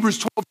 In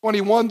Hebrews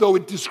 12:21, though,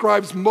 it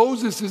describes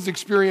Moses'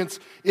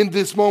 experience in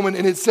this moment,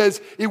 and it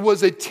says it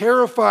was a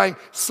terrifying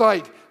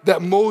sight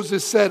that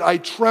Moses said, I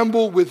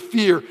tremble with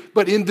fear.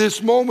 But in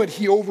this moment,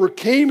 he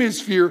overcame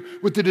his fear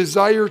with the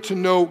desire to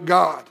know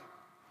God.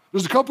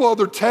 There's a couple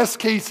other test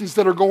cases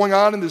that are going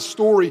on in this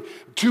story.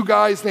 Two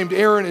guys named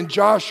Aaron and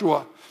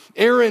Joshua.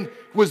 Aaron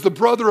was the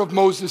brother of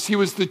Moses. He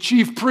was the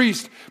chief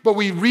priest. But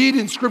we read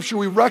in Scripture,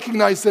 we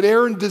recognize that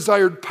Aaron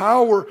desired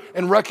power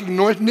and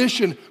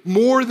recognition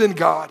more than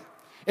God.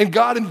 And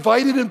God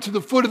invited him to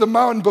the foot of the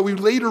mountain. But we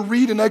later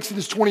read in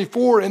Exodus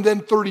 24 and then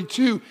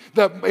 32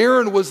 that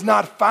Aaron was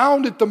not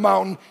found at the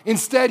mountain.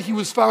 Instead, he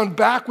was found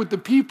back with the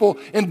people.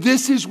 And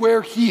this is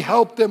where he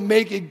helped them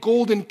make a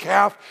golden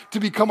calf to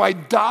become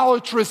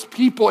idolatrous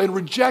people and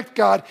reject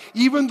God,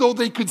 even though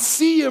they could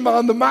see him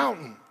on the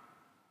mountain.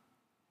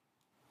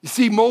 You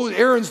see,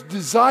 Aaron's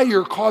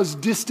desire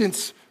caused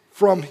distance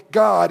from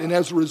God, and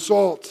as a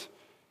result,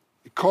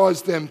 it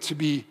caused them to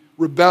be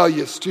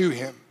rebellious to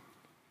him.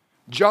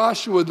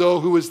 Joshua, though,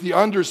 who was the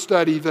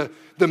understudy, the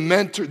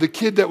mentor, the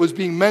kid that was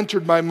being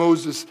mentored by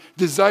Moses,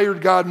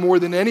 desired God more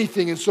than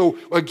anything. And so,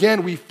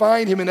 again, we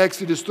find him in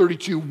Exodus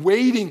 32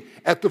 waiting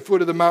at the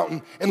foot of the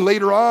mountain. And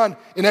later on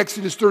in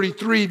Exodus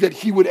 33, that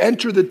he would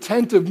enter the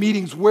tent of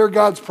meetings where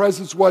God's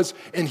presence was,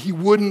 and he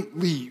wouldn't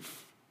leave.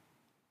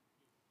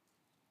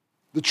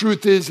 The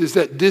truth is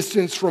that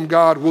distance from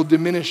God will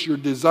diminish your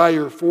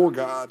desire for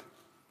God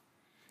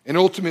and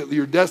ultimately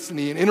your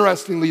destiny. And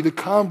interestingly, the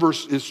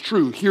converse is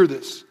true. Hear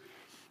this,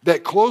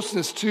 that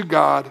closeness to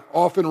God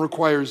often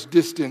requires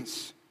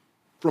distance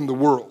from the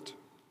world.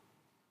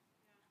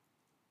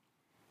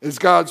 As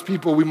God's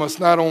people, we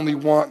must not only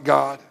want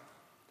God,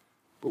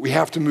 but we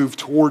have to move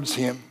towards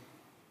him.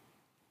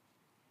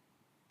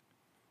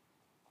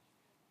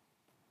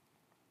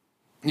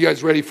 You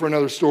guys ready for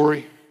another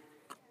story?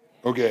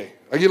 Okay.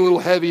 I get a little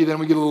heavy, then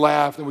we get a little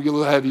laugh, then we get a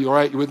little heavy. All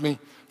right, you with me?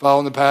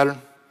 Following the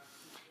pattern?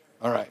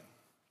 All right.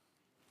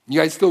 You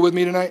guys still with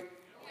me tonight?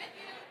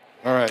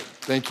 All right,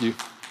 thank you.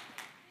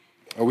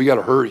 Oh, we got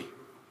to hurry.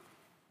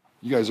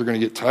 You guys are going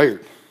to get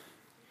tired.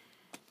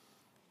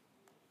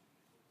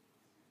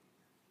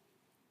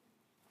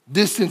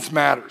 Distance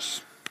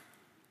matters.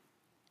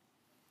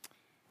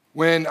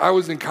 When I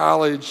was in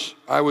college,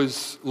 I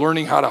was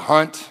learning how to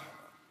hunt.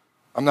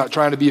 I'm not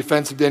trying to be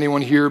offensive to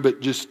anyone here, but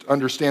just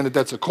understand that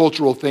that's a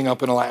cultural thing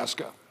up in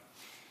Alaska.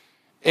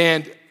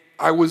 And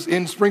I was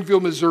in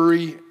Springfield,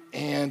 Missouri,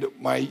 and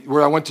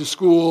where I went to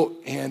school,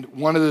 and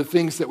one of the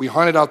things that we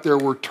hunted out there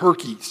were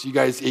turkeys. You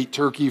guys ate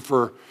turkey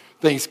for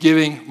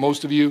Thanksgiving,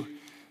 most of you.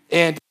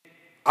 And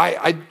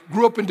I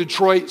grew up in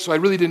Detroit, so I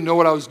really didn't know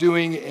what I was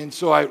doing, and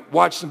so I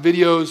watched some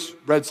videos,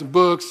 read some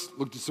books,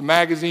 looked at some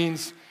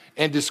magazines,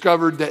 and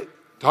discovered that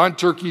to hunt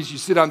turkeys, you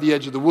sit on the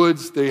edge of the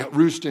woods, they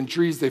roost in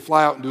trees, they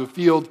fly out into a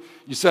field,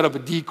 you set up a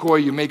decoy,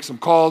 you make some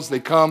calls, they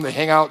come, they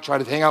hang out, try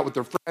to hang out with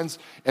their friends,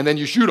 and then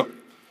you shoot them.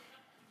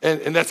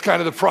 And that's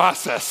kind of the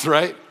process,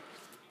 right?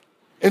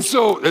 And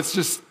so that's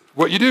just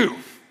what you do.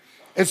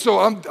 And so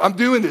I'm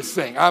doing this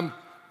thing.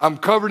 I'm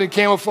covered in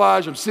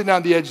camouflage, I'm sitting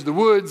on the edge of the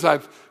woods,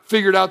 I've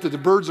figured out that the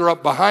birds are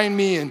up behind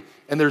me, and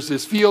there's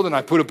this field, and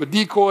I put up a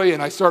decoy,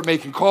 and I start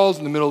making calls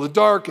in the middle of the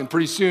dark, and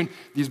pretty soon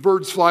these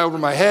birds fly over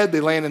my head,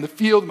 they land in the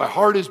field, my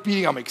heart is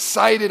beating, I'm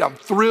excited, I'm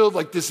thrilled,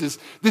 like this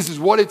is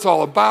what it's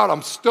all about,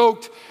 I'm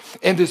stoked,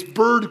 and this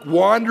bird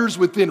wanders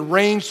within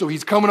range, so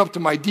he's coming up to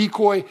my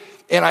decoy,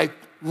 and I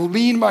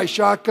lean my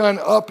shotgun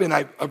up, and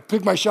I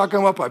pick my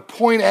shotgun up, I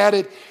point at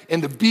it,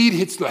 and the bead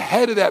hits the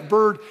head of that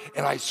bird,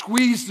 and I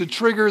squeeze the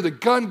trigger, the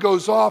gun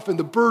goes off, and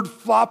the bird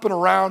flopping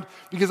around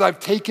because I've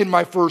taken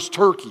my first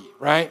turkey,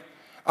 right?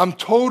 I'm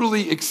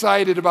totally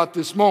excited about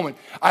this moment.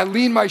 I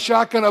lean my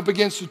shotgun up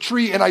against a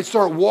tree, and I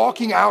start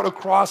walking out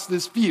across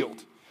this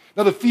field.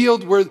 Now, the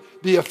field where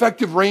the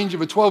effective range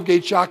of a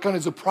 12-gauge shotgun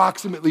is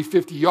approximately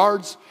 50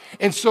 yards,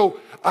 and so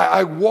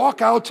I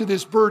walk out to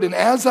this bird, and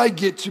as I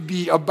get to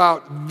be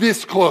about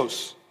this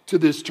close to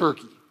this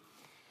turkey,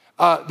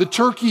 the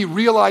turkey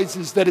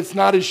realizes that it's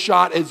not as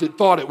shot as it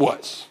thought it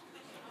was.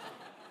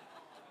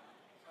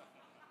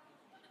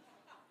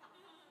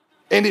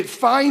 And it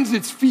finds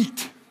its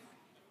feet.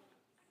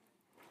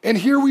 And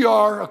here we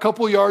are, a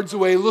couple yards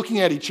away,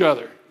 looking at each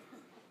other.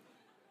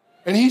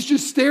 And he's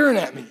just staring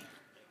at me.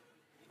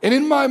 And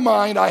in my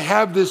mind, I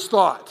have this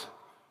thought.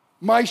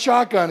 My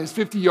shotgun is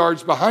 50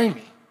 yards behind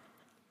me.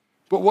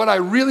 But what I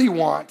really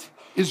want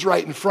is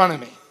right in front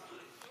of me.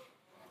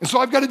 And so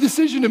I've got a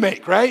decision to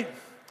make, right?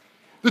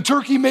 The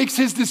turkey makes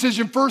his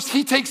decision first.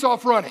 He takes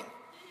off running.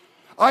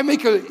 I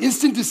make an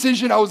instant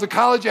decision. I was a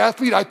college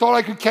athlete. I thought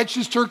I could catch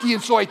this turkey,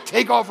 and so I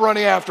take off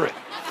running after it.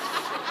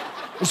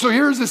 And so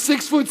here's a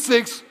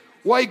 6'6"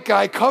 white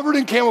guy covered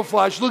in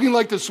camouflage, looking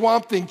like the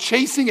Swamp Thing,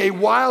 chasing a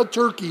wild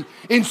turkey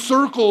in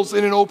circles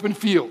in an open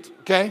field,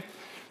 okay?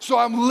 So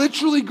I'm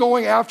literally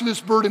going after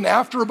this bird, and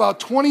after about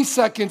 20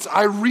 seconds,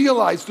 I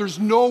realize there's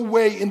no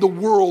way in the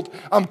world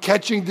I'm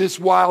catching this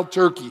wild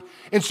turkey.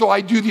 And so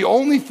I do the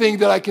only thing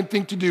that I can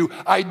think to do.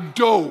 I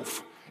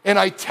dove, and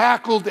I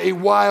tackled a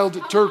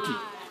wild turkey.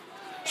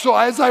 So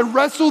as I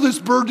wrestle this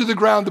bird to the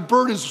ground, the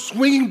bird is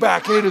swinging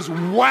back, and it is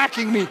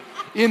whacking me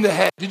in the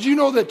head. Did you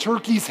know that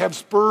turkeys have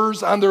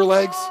spurs on their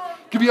legs?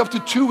 It can be up to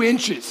 2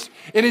 inches.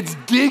 And it's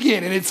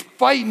digging and it's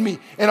fighting me.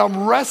 And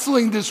I'm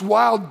wrestling this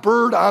wild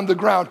bird on the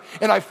ground.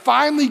 And I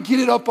finally get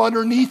it up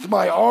underneath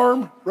my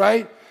arm,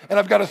 right? And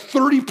I've got a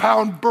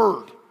 30-pound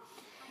bird.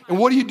 And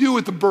what do you do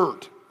with the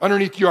bird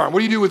underneath your arm? What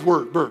do you do with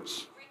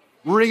birds?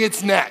 Wring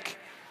its neck.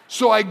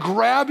 So I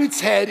grab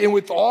its head, and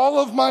with all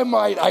of my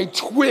might, I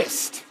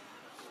twist.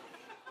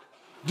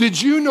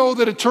 Did you know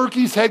that a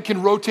turkey's head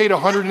can rotate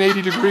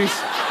 180 degrees?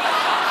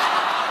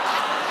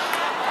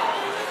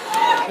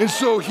 And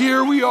so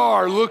here we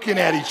are looking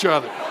at each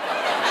other.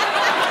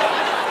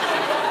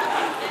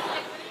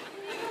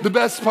 The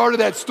best part of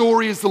that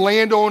story is the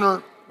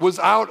landowner was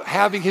out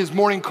having his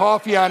morning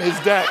coffee on his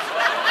deck.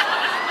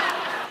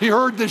 He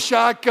heard the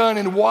shotgun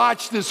and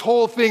watched this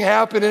whole thing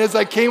happen. And as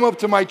I came up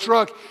to my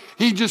truck,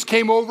 he just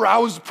came over. I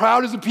was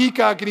proud as a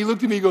peacock, and he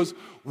looked at me and goes,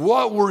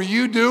 "What were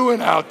you doing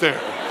out there?"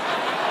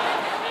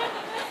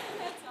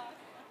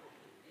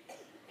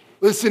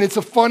 Listen, it's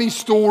a funny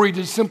story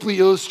to simply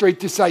illustrate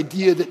this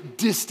idea that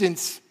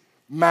distance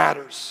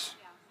matters.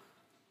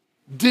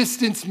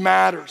 Distance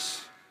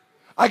matters.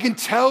 I can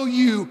tell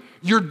you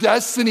your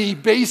destiny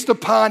based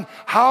upon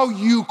how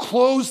you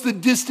close the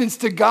distance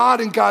to God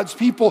and God's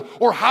people,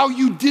 or how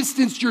you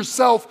distance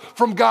yourself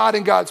from God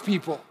and God's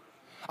people.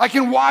 I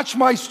can watch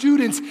my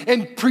students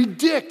and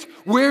predict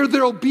where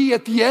they'll be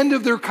at the end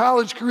of their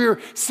college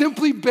career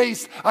simply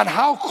based on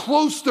how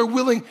close they're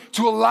willing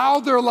to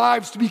allow their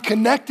lives to be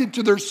connected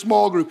to their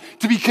small group,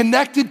 to be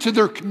connected to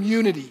their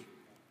community.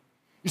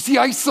 You see,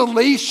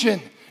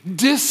 isolation,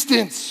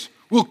 distance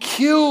will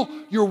kill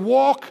your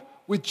walk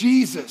with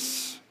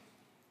Jesus.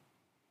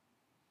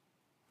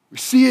 We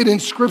see it in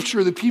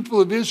Scripture. The people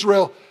of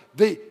Israel,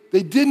 they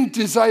didn't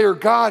desire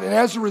God, and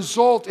as a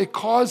result, it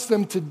caused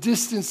them to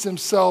distance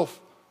themselves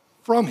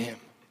from Him.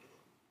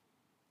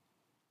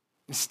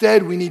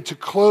 Instead, we need to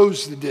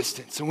close the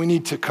distance, and we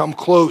need to come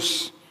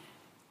close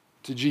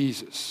to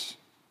Jesus.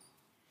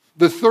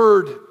 The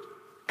third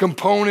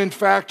component,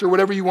 factor,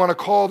 whatever you want to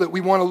call that we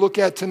want to look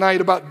at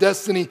tonight about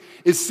destiny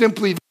is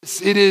simply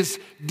this. It is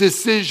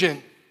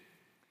decision.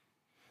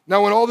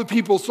 Now when all the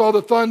people saw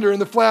the thunder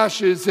and the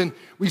flashes, and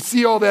we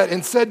see all that,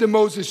 and said to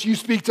Moses, you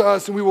speak to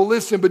us and we will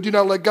listen, but do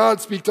not let God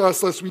speak to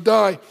us lest we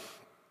die.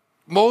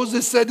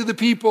 Moses said to the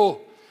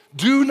people,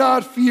 do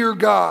not fear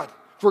God,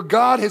 for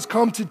God has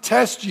come to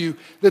test you,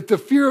 that the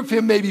fear of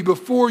him may be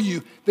before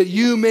you, that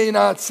you may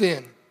not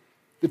sin.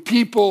 The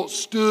people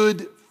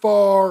stood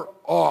far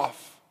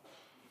off,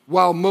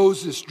 while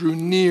Moses drew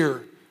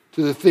near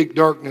to the thick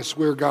darkness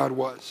where God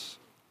was.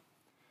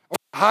 I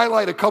want to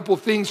highlight a couple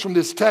things from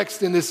this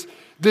text, and this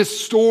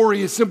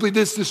story is simply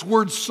this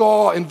word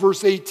saw in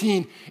verse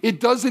 18. It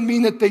doesn't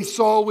mean that they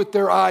saw with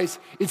their eyes.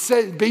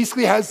 It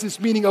basically has this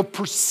meaning of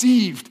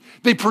perceived.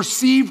 They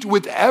perceived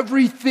with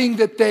everything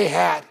that they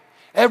had,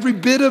 every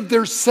bit of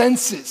their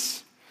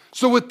senses.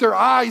 So with their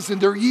eyes and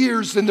their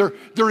ears and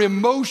their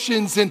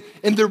emotions and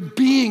their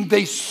being,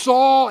 they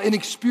saw and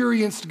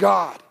experienced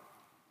God.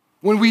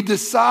 When we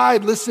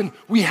decide, listen,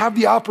 we have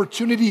the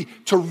opportunity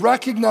to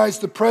recognize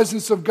the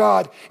presence of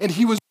God, and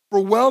he was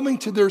overwhelming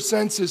to their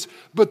senses,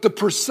 but the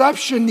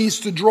perception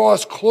needs to draw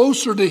us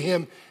closer to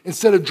him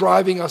instead of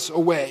driving us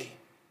away.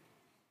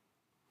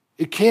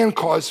 It can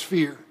cause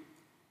fear.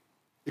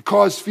 It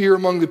caused fear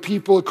among the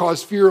people. It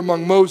caused fear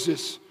among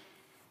Moses.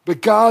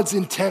 But God's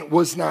intent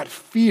was not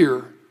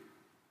fear,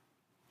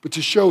 but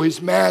to show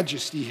his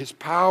majesty, his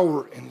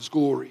power, and his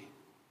glory.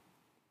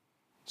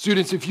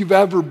 Students, if you've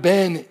ever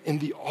been in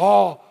the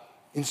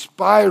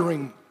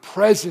awe-inspiring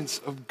presence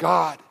of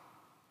God,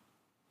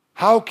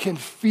 how can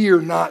fear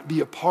not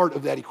be a part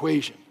of that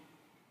equation?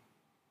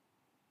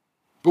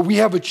 But we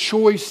have a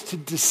choice to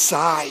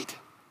decide,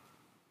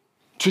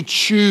 to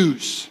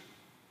choose,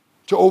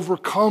 to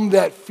overcome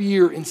that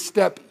fear and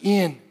step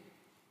in,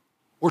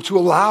 or to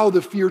allow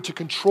the fear to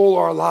control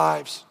our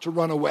lives, to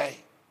run away.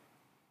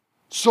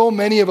 So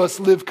many of us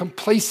live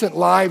complacent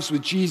lives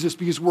with Jesus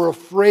because we're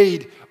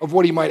afraid of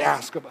what he might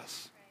ask of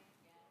us.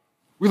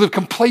 We live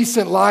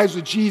complacent lives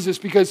with Jesus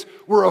because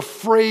we're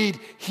afraid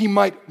he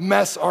might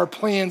mess our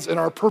plans and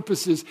our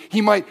purposes.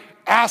 He might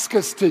ask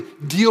us to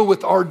deal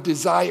with our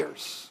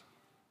desires.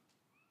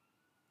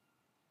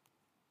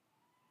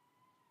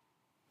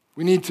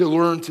 We need to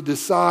learn to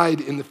decide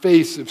in the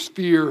face of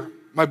fear.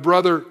 My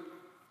brother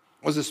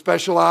was a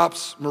special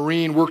ops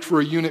Marine, worked for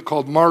a unit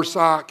called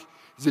MARSOC.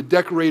 He's a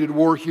decorated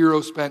war hero,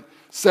 spent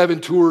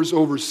 7 tours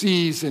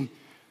overseas. And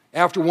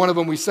after one of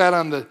them, we sat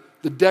on the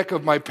deck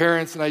of my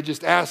parents, and I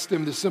just asked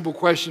him the simple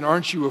question,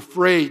 aren't you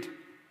afraid?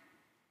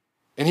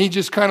 And he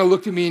just kind of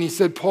looked at me and he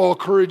said, Paul,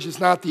 courage is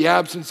not the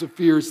absence of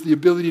fear, it's the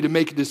ability to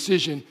make a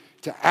decision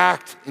to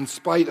act in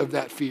spite of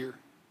that fear.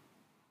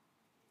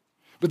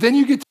 But then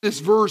you get to this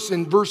verse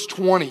in verse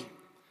 20. I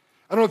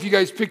don't know if you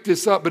guys picked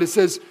this up, but it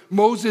says,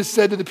 Moses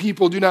said to the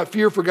people, do not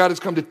fear, for God has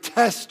come to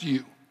test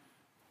you.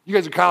 You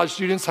guys are college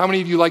students. How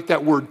many of you like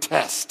that word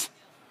test?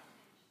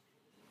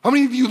 How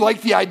many of you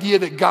like the idea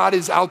that God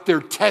is out there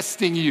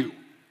testing you?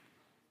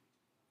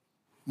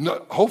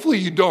 No, hopefully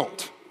you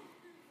don't.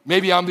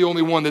 Maybe I'm the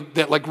only one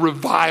that like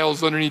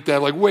reviles underneath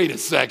that, like, wait a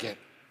second.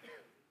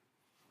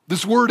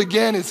 This word,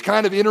 again, is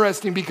kind of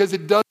interesting because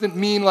it doesn't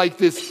mean like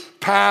this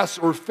pass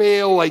or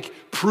fail, like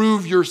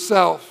prove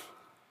yourself.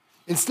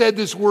 Instead,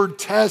 this word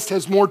test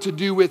has more to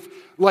do with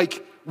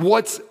like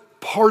what's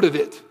part of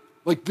it,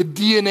 like the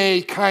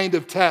DNA kind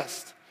of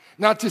test.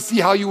 Not to see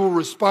how you will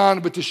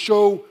respond, but to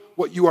show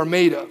what you are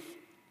made of.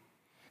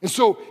 And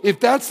so if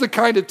that's the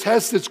kind of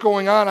test that's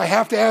going on, I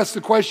have to ask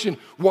the question,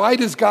 why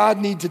does God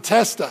need to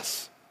test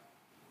us?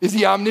 Is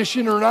he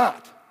omniscient or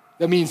not?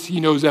 That means he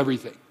knows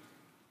everything.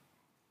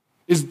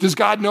 Does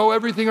God know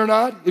everything or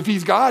not? If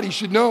he's God, he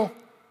should know.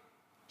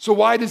 So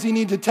why does he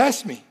need to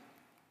test me?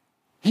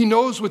 He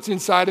knows what's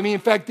inside of me. In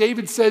fact,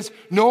 David says,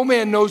 no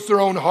man knows their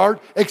own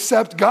heart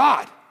except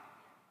God.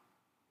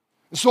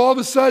 And so all of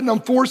a sudden, I'm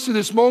forced to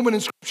this moment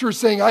in Scripture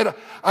saying,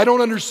 I don't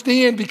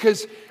understand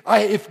because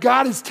if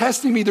God is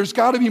testing me, there's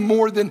got to be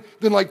more than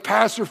like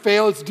pass or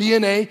fail. It's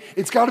DNA.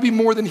 It's got to be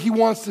more than he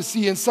wants to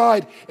see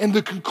inside. And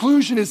the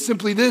conclusion is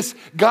simply this.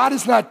 God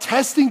is not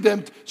testing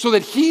them so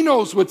that he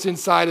knows what's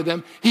inside of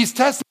them. He's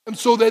testing them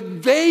so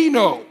that they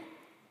know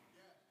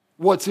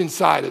what's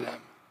inside of them.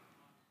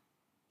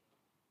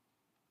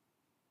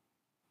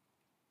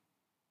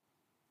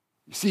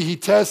 You see, he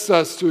tests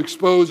us to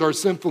expose our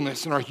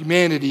sinfulness and our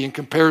humanity in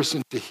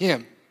comparison to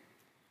him.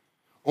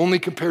 Only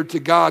compared to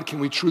God can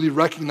we truly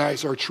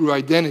recognize our true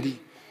identity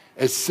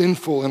as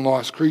sinful and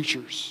lost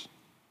creatures.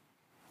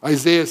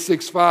 Isaiah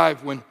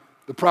 6:5, when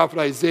the prophet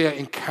Isaiah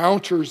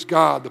encounters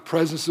God, the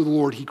presence of the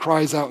Lord, he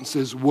cries out and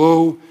says,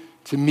 woe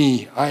to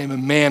me, I am a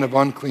man of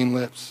unclean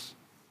lips.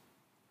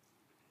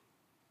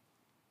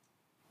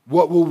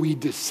 What will we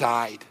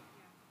decide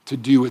to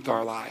do with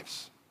our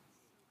lives?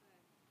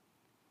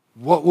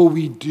 What will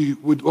we do?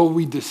 What will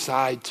we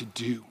decide to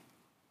do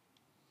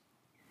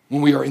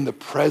when we are in the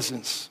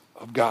presence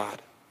of God?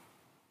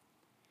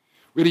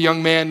 We had a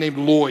young man named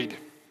Lloyd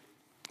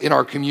in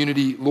our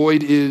community.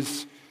 Lloyd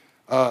is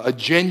a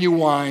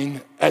genuine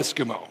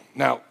Eskimo.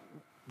 Now,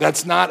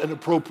 that's not an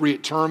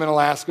appropriate term in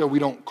Alaska. We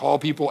don't call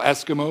people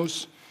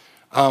Eskimos.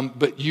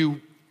 But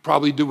you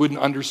probably wouldn't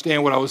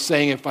understand what I was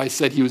saying if I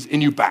said he was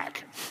Inupiaq,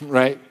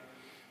 right?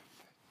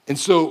 And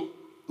so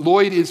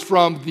Lloyd is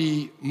from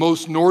the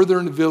most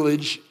northern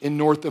village in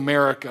North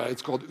America.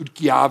 It's called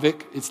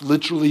Utqiagvik. It's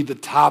literally the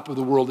top of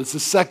the world. It's the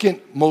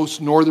second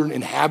most northern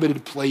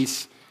inhabited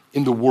place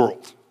in the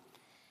world.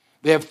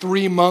 They have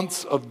 3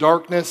 months of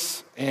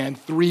darkness and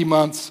 3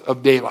 months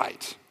of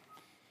daylight.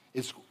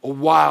 It's a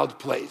wild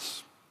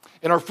place.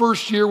 In our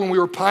first year when we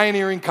were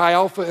pioneering Chi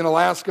Alpha in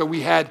Alaska,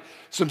 we had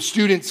some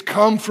students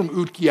come from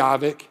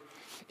Utqiagvik,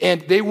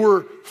 and they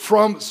were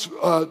from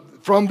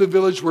the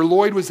village where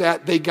Lloyd was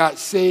at. They got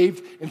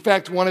saved. In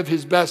fact, one of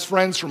his best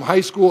friends from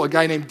high school, a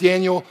guy named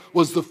Daniel,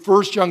 was the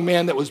first young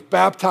man that was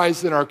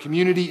baptized in our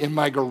community in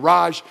my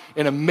garage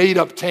in a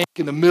made-up tank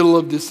in the middle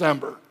of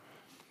December.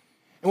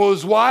 And what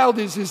was wild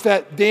is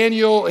that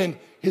Daniel and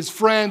his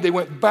friend, they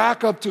went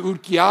back up to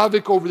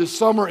Utqiagvik over the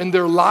summer, and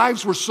their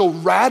lives were so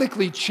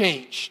radically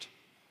changed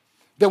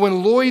that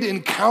when Lloyd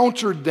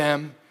encountered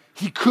them,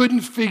 he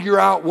couldn't figure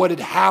out what had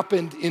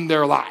happened in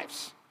their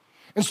lives.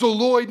 And so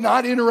Lloyd,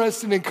 not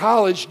interested in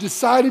college,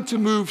 decided to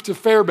move to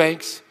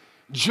Fairbanks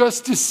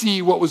just to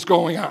see what was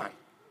going on,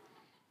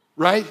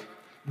 right?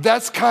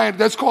 That's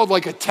called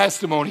like a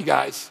testimony,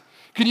 guys.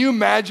 Can you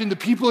imagine the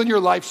people in your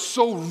life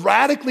so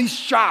radically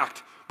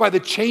shocked by the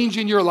change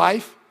in your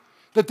life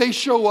that they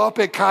show up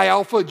at Chi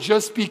Alpha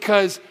just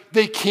because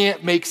they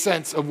can't make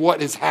sense of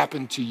what has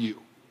happened to you?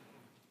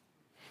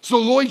 So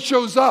Lloyd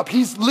shows up.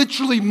 He's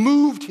literally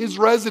moved his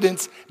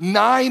residence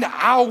 9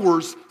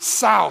 hours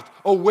south,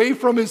 away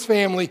from his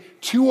family,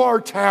 to our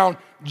town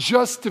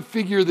just to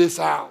figure this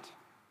out.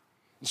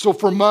 So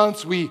for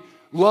months, we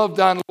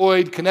loved on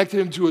Lloyd, connected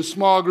him to a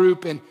small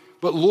group,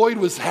 but Lloyd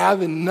was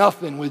having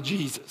nothing with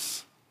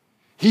Jesus.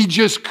 He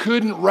just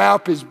couldn't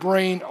wrap his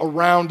brain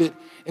around it.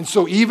 And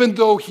so even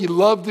though he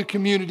loved the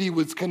community,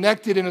 was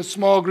connected in a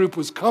small group,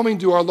 was coming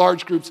to our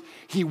large groups,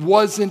 he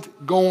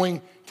wasn't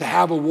going to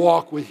have a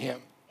walk with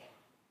him.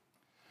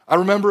 I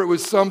remember it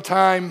was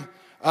sometime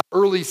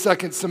early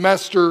second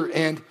semester,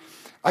 and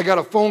I got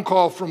a phone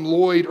call from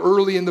Lloyd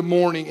early in the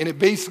morning, and it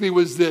basically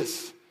was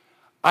this: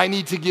 I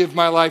need to give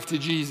my life to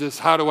Jesus.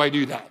 How do I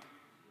do that?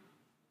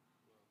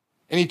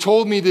 And he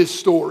told me this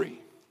story.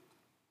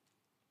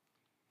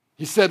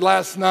 He said,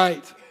 last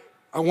night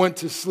I went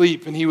to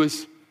sleep, and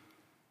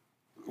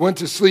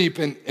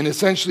and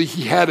essentially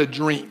he had a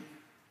dream.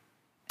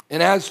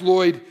 And as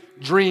Lloyd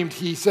dreamed,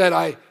 he said,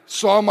 I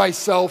saw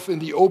myself in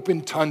the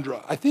open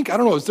tundra. I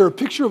don't know, is there a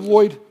picture of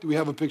Lloyd? Do we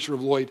have a picture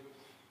of Lloyd?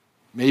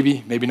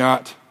 Maybe, maybe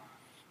not.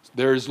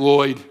 There's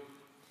Lloyd.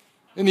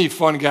 Isn't he a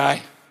fun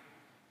guy?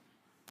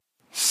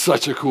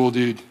 Such a cool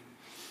dude.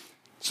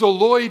 So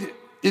Lloyd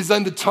is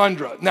in the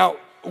tundra. Now,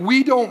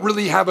 we don't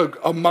really have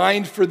a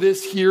mind for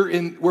this here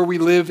in where we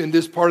live in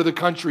this part of the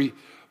country,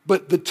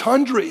 but the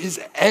tundra is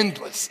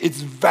endless.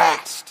 It's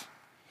vast.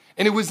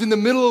 And it was in the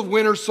middle of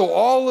winter, so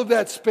all of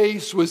that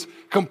space was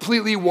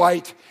completely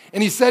white.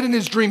 And he said in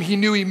his dream, he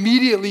knew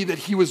immediately that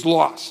he was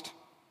lost.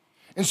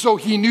 And so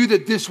he knew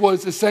that this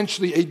was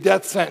essentially a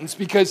death sentence,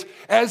 because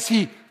as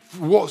he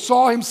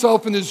saw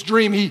himself in this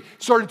dream, he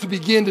started to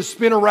begin to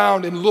spin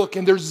around and look,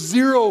 and there's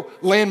zero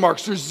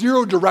landmarks, there's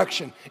zero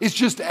direction. It's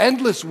just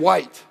endless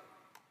white.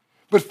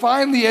 But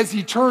finally, as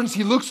he turns,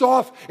 he looks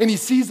off and he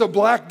sees a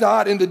black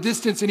dot in the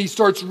distance, and he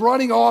starts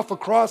running off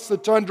across the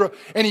tundra,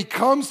 and he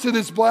comes to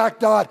this black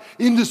dot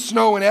in the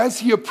snow, and as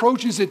he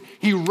approaches it,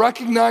 he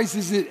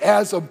recognizes it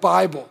as a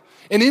Bible.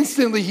 And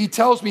instantly he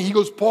tells me, he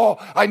goes, Paul,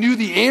 I knew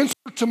the answer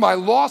to my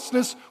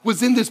lostness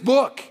was in this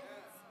book.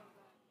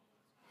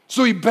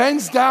 So he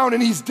bends down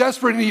and he's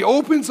desperate, and he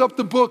opens up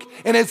the book,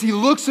 and as he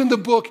looks in the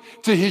book,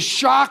 to his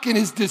shock and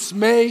his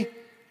dismay,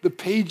 the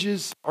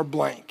pages are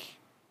blank.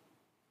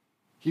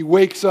 He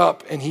wakes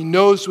up and he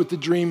knows what the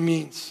dream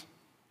means.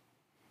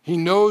 He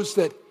knows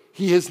that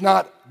he has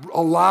not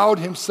allowed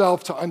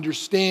himself to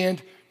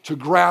understand, to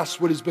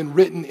grasp what has been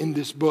written in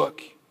this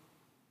book.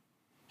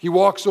 He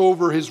walks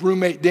over, his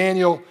roommate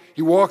Daniel,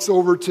 he walks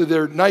over to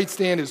their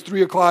nightstand. It's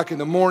 3 o'clock in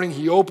the morning.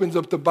 He opens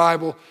up the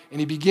Bible and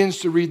he begins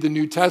to read the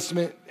New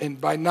Testament.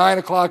 And by 9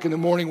 o'clock in the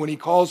morning when he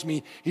calls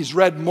me, he's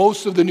read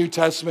most of the New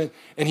Testament,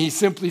 and he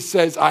simply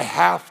says, I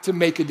have to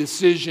make a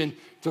decision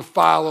to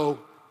follow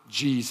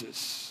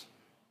Jesus.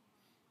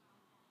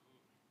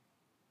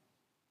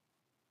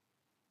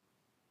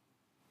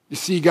 You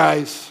see,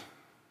 guys,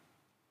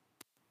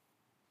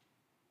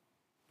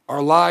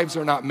 our lives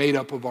are not made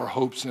up of our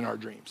hopes and our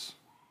dreams.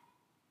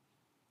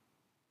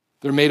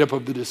 They're made up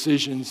of the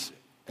decisions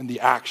and the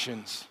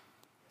actions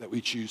that we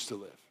choose to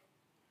live.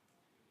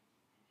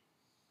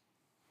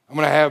 I'm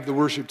going to have the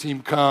worship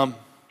team come,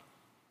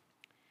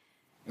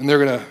 and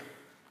they're going to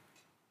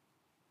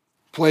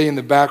play in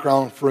the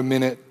background for a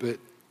minute, but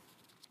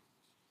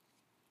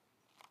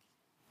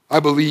I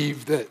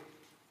believe that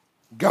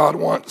God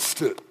wants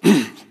to,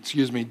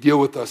 deal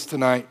with us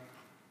tonight.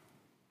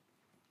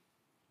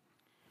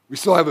 We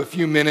still have a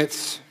few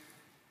minutes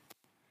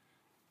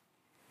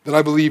that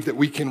I believe that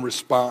we can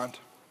respond.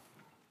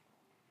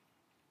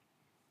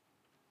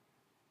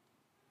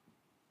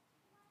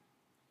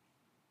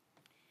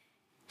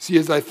 See,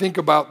 as I think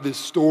about this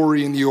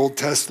story in the Old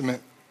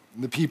Testament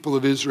and the people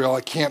of Israel,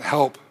 I can't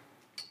help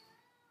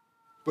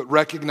but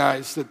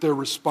recognize that their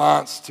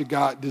response to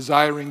God,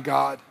 desiring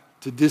God,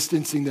 to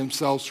distancing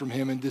themselves from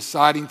him and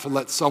deciding to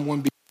let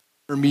someone be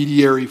an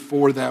intermediary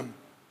for them,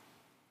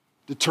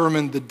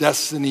 determined the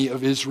destiny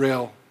of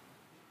Israel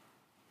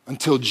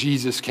until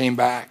Jesus came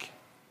back.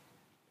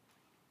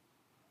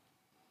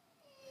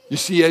 You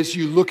see, as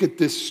you look at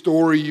this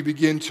story, you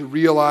begin to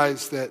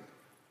realize that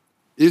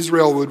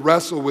Israel would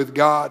wrestle with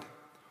God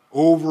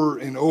over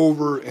and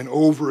over and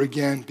over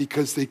again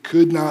because they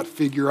could not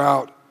figure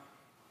out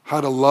how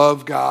to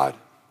love God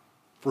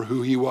for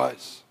who he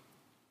was.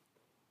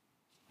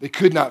 They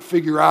could not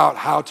figure out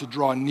how to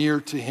draw near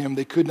to him.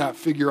 They could not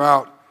figure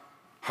out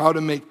how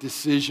to make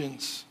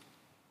decisions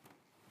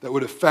that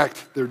would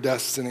affect their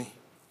destiny.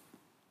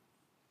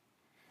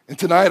 And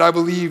tonight, I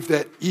believe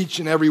that each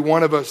and every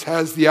one of us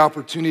has the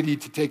opportunity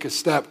to take a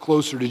step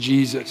closer to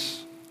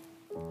Jesus.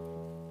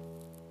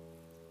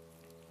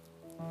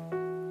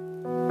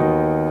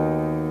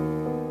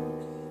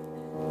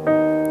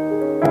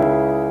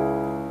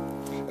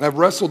 And I've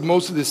wrestled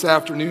most of this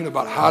afternoon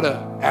about how to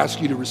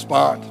ask you to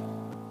respond.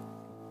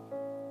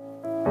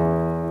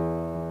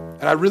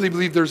 And I really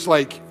believe there's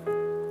like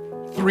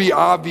three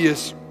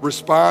obvious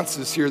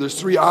responses here.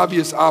 There's three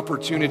obvious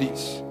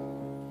opportunities.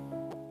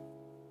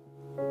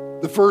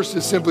 The first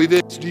is simply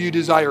this: do you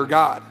desire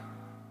God?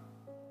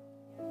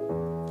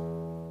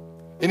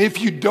 And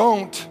if you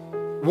don't,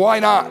 why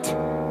not?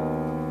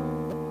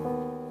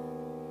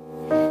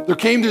 There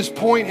came this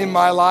point in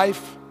my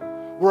life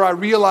where I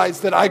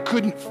realized that I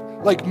couldn't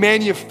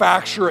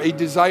manufacture a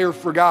desire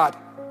for God.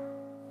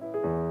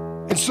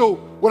 And so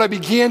what I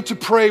began to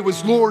pray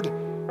was, Lord,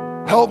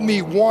 help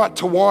me want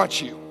to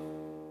want you.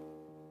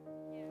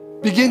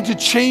 Begin to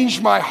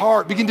change my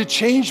heart. Begin to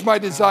change my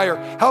desire.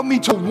 Help me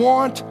to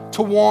want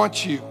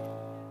you.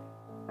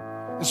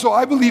 And so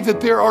I believe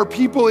that there are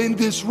people in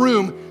this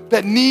room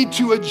that need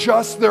to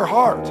adjust their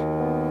heart.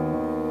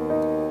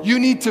 You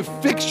need to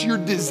fix your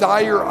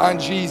desire on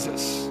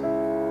Jesus.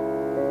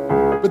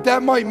 But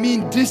that might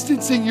mean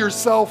distancing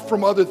yourself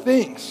from other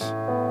things.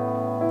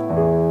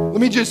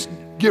 Let me just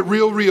get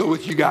real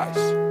with you guys.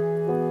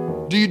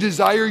 Do you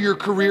desire your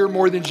career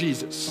more than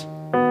Jesus?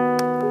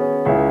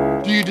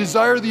 Do you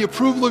desire the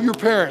approval of your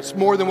parents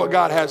more than what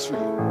God has for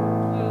you?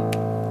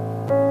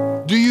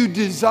 Do you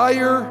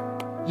desire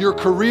your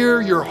career,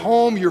 your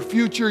home, your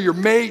future, your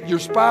mate, your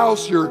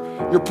spouse,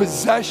 your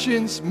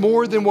possessions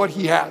more than what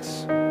he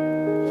has?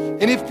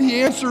 And if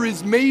the answer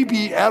is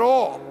maybe at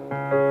all,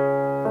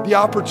 the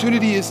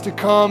opportunity is to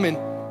come and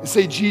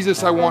say,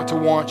 Jesus, I want to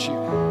want you.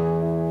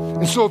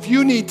 And so if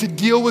you need to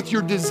deal with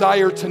your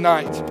desire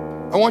tonight,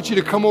 I want you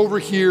to come over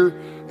here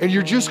and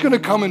you're just going to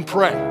come and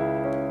pray.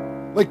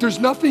 Like there's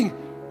nothing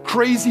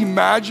crazy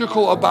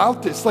magical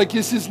about this. Like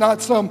this is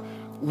not some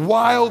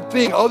wild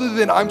thing other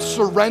than I'm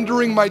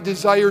surrendering my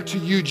desire to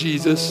you,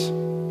 Jesus.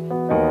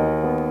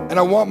 And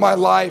I want my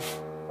life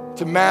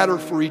to matter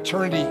for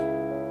eternity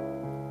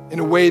in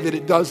a way that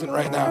it doesn't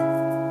right now.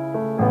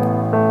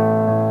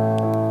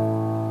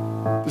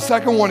 The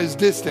second one is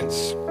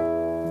distance.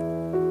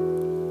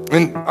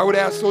 And I would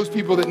ask those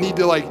people that need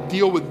to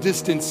deal with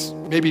distance,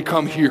 maybe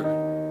come here,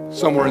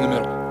 somewhere in the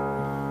middle.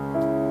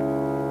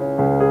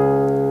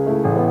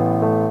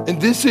 And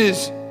this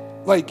is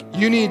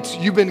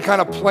you've been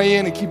kind of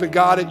playing and keeping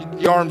God at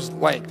the arm's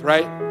length,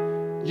 right?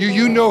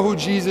 You know who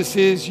Jesus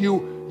is. You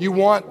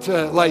want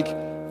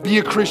to be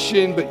a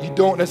Christian, but you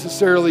don't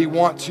necessarily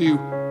want to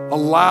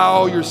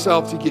allow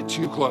yourself to get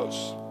too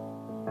close.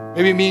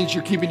 Maybe it means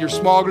you're keeping your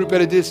small group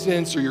at a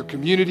distance or your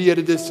community at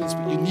a distance,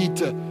 but you need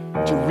to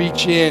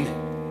reach in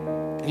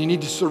and you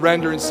need to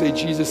surrender and say,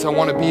 Jesus, I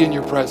want to be in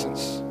your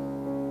presence.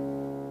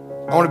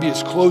 I want to be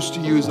as close to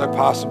you as I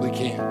possibly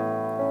can.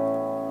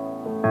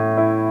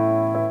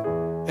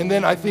 And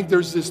then I think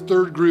there's this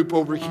third group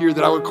over here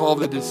that I would call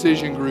the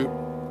decision group.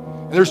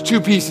 And there's two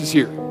pieces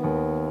here.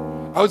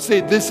 I would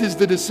say this is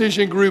the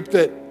decision group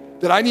that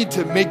I need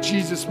to make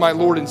Jesus my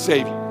Lord and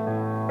Savior.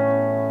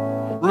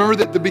 Remember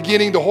that at the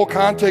beginning, the whole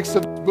context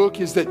of the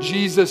book is that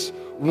Jesus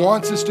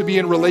wants us to be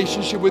in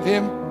relationship with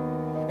him.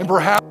 And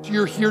perhaps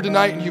you're here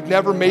tonight and you've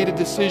never made a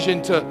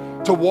decision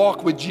to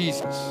walk with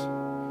Jesus.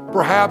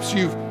 Perhaps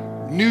you've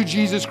knew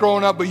Jesus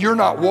growing up, but you're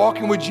not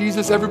walking with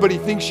Jesus. Everybody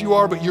thinks you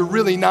are, but you're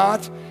really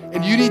not.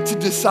 And you need to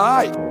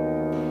decide.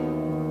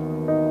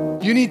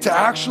 You need to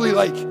actually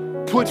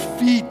put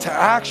feet to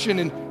action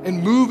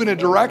and move in a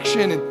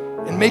direction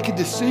and make a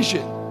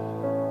decision.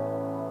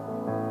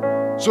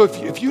 So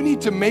if you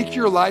need to make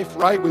your life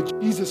right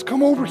with Jesus,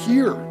 come over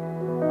here.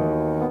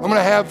 I'm going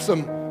to have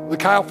the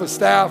Chi Alpha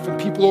staff and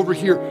people over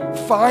here.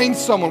 Find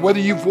someone, whether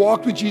you've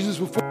walked with Jesus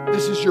before,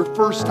 this is your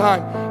first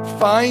time.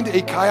 Find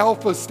a Chi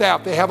Alpha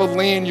staff. They have a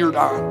lanyard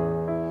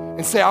on.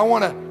 And say, I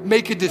want to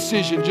make a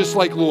decision just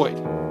like Lloyd.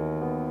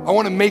 I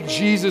want to make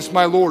Jesus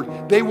my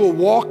Lord. They will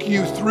walk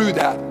you through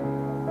that.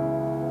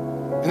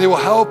 And they will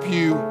help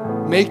you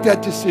make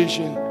that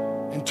decision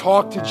and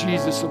talk to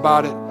Jesus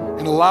about it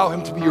and allow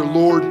him to be your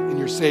Lord and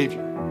your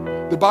Savior.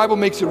 The Bible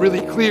makes it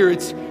really clear.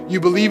 It's you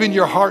believe in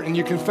your heart and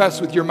you confess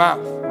with your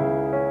mouth.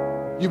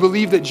 You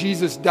believe that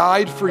Jesus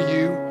died for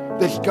you,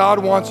 that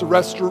God wants a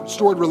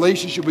restored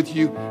relationship with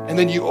you, and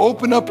then you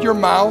open up your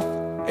mouth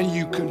and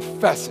you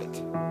confess it.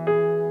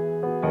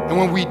 And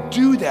when we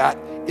do that,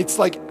 it's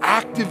like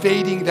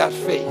activating that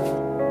faith.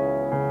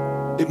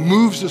 It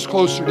moves us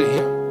closer to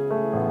Him.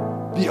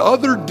 The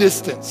other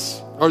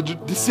distance, or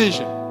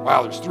decision,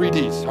 wow, there's 3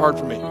 Ds, hard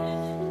for me.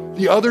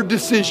 The other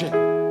decision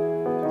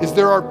is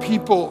there are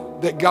people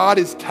that God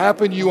is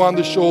tapping you on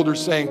the shoulder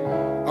saying,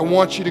 I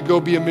want you to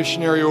go be a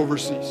missionary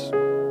overseas.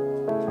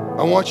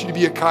 I want you to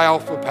be a Chi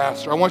Alpha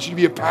pastor. I want you to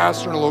be a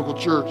pastor in a local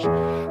church.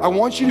 I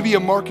want you to be a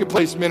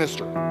marketplace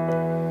minister.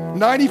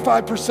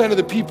 95% of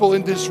the people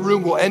in this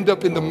room will end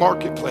up in the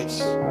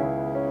marketplace.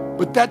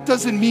 But that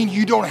doesn't mean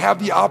you don't have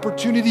the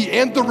opportunity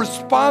and the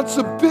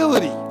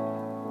responsibility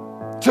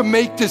to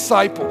make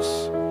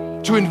disciples,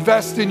 to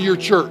invest in your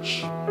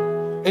church.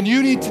 And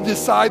you need to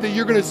decide that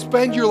you're going to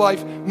spend your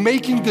life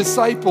making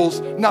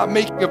disciples, not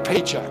making a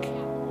paycheck.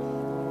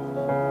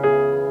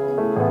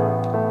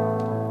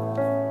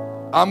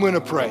 I'm going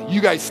to pray.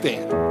 You guys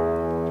stand.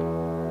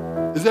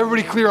 Is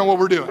everybody clear on what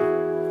we're doing?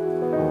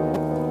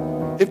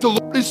 If the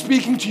Lord is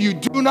speaking to you,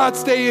 do not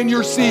stay in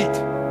your seat.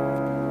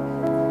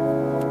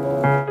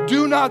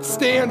 Do not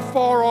stand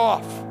far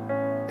off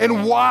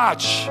and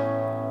watch.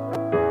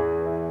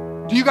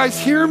 Do you guys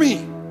hear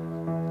me?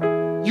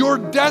 Your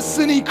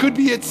destiny could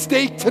be at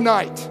stake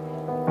tonight.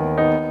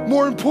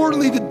 More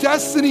importantly, the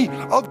destiny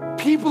of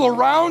people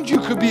around you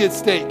could be at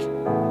stake.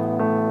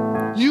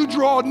 You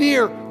draw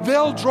near,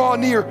 they'll draw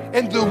near,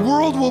 and the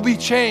world will be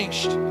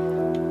changed.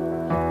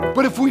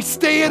 But if we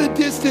stay at a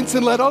distance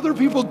and let other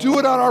people do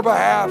it on our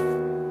behalf,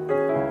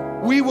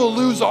 we will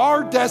lose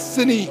our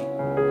destiny,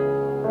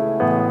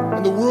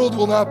 and the world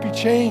will not be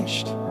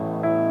changed.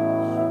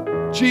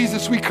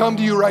 Jesus, we come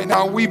to you right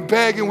now. We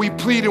beg and we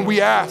plead and we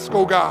ask,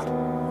 oh God,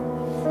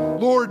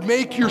 Lord,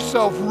 make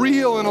yourself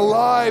real and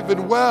alive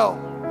and well.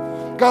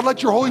 God,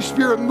 let your Holy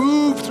Spirit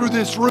move through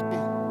this room.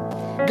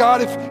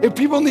 God, if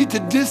people need to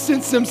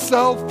distance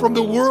themselves from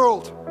the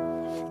world,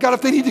 God,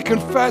 if they need to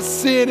confess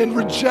sin and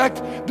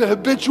reject the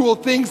habitual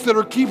things that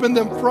are keeping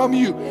them from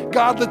you,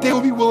 God, that they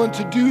will be willing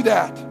to do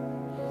that.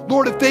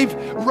 Lord, if they've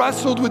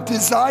wrestled with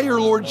desire,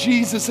 Lord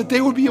Jesus, that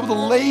they would be able to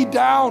lay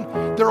down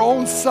their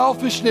own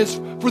selfishness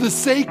for the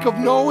sake of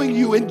knowing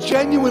you and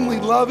genuinely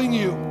loving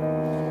you.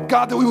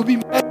 God, that we would be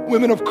men and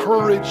women of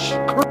courage.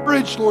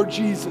 Courage, Lord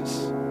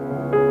Jesus.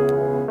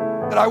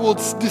 That I will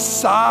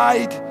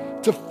decide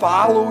to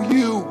follow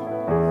you.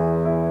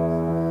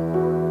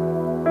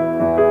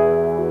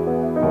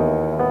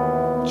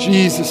 In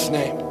Jesus'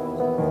 name.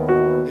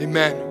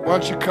 Amen. Why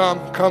don't you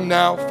come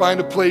now, find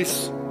a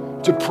place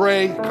to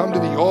pray, come to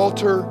the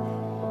altar.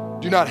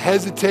 Do not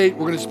hesitate.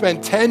 We're going to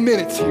spend 10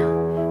 minutes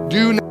here.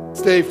 Do not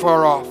stay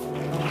far off.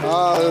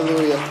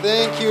 Hallelujah.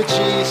 Thank you,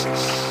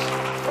 Jesus.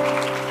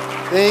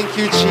 Thank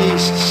you,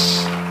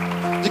 Jesus.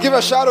 To give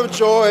a shout of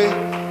joy.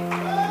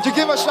 To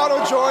give a shout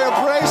of joy and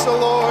praise the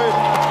Lord.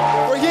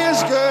 For He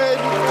is good.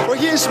 For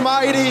He is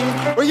mighty.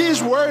 For He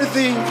is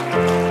worthy.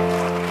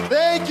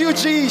 Thank you,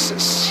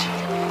 Jesus.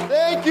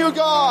 Thank you,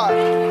 God.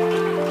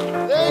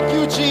 Thank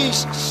you,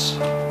 Jesus.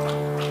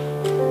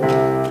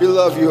 We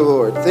love you,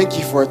 Lord. Thank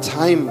you for a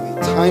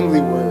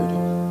timely word.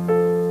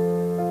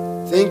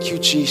 Thank you,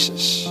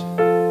 Jesus,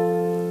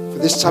 for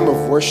this time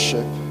of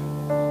worship.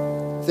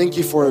 Thank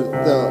you for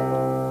the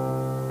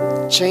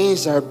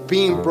chains that are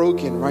being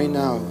broken right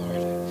now,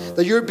 Lord.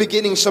 That you're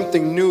beginning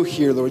something new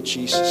here, Lord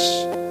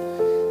Jesus.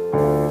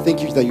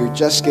 Thank you that you're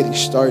just getting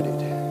started.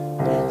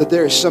 That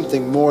there is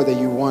something more that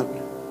you want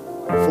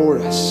for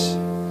us.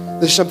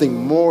 There's something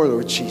more,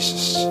 Lord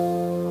Jesus.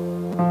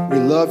 We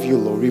love you,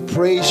 Lord. We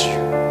praise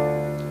you.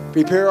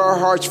 Prepare our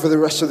hearts for the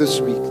rest of this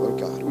week, Lord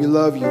God. We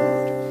love you,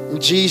 Lord. In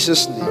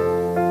Jesus' name.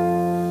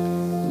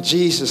 In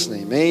Jesus'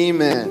 name.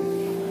 Amen.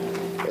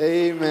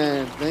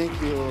 Amen.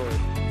 Thank you, Lord.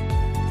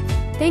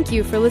 Thank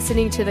you for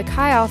listening to the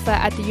Chi Alpha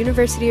at the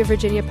University of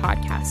Virginia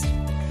podcast.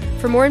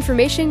 For more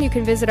information, you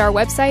can visit our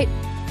website,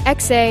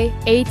 xaatuva.com.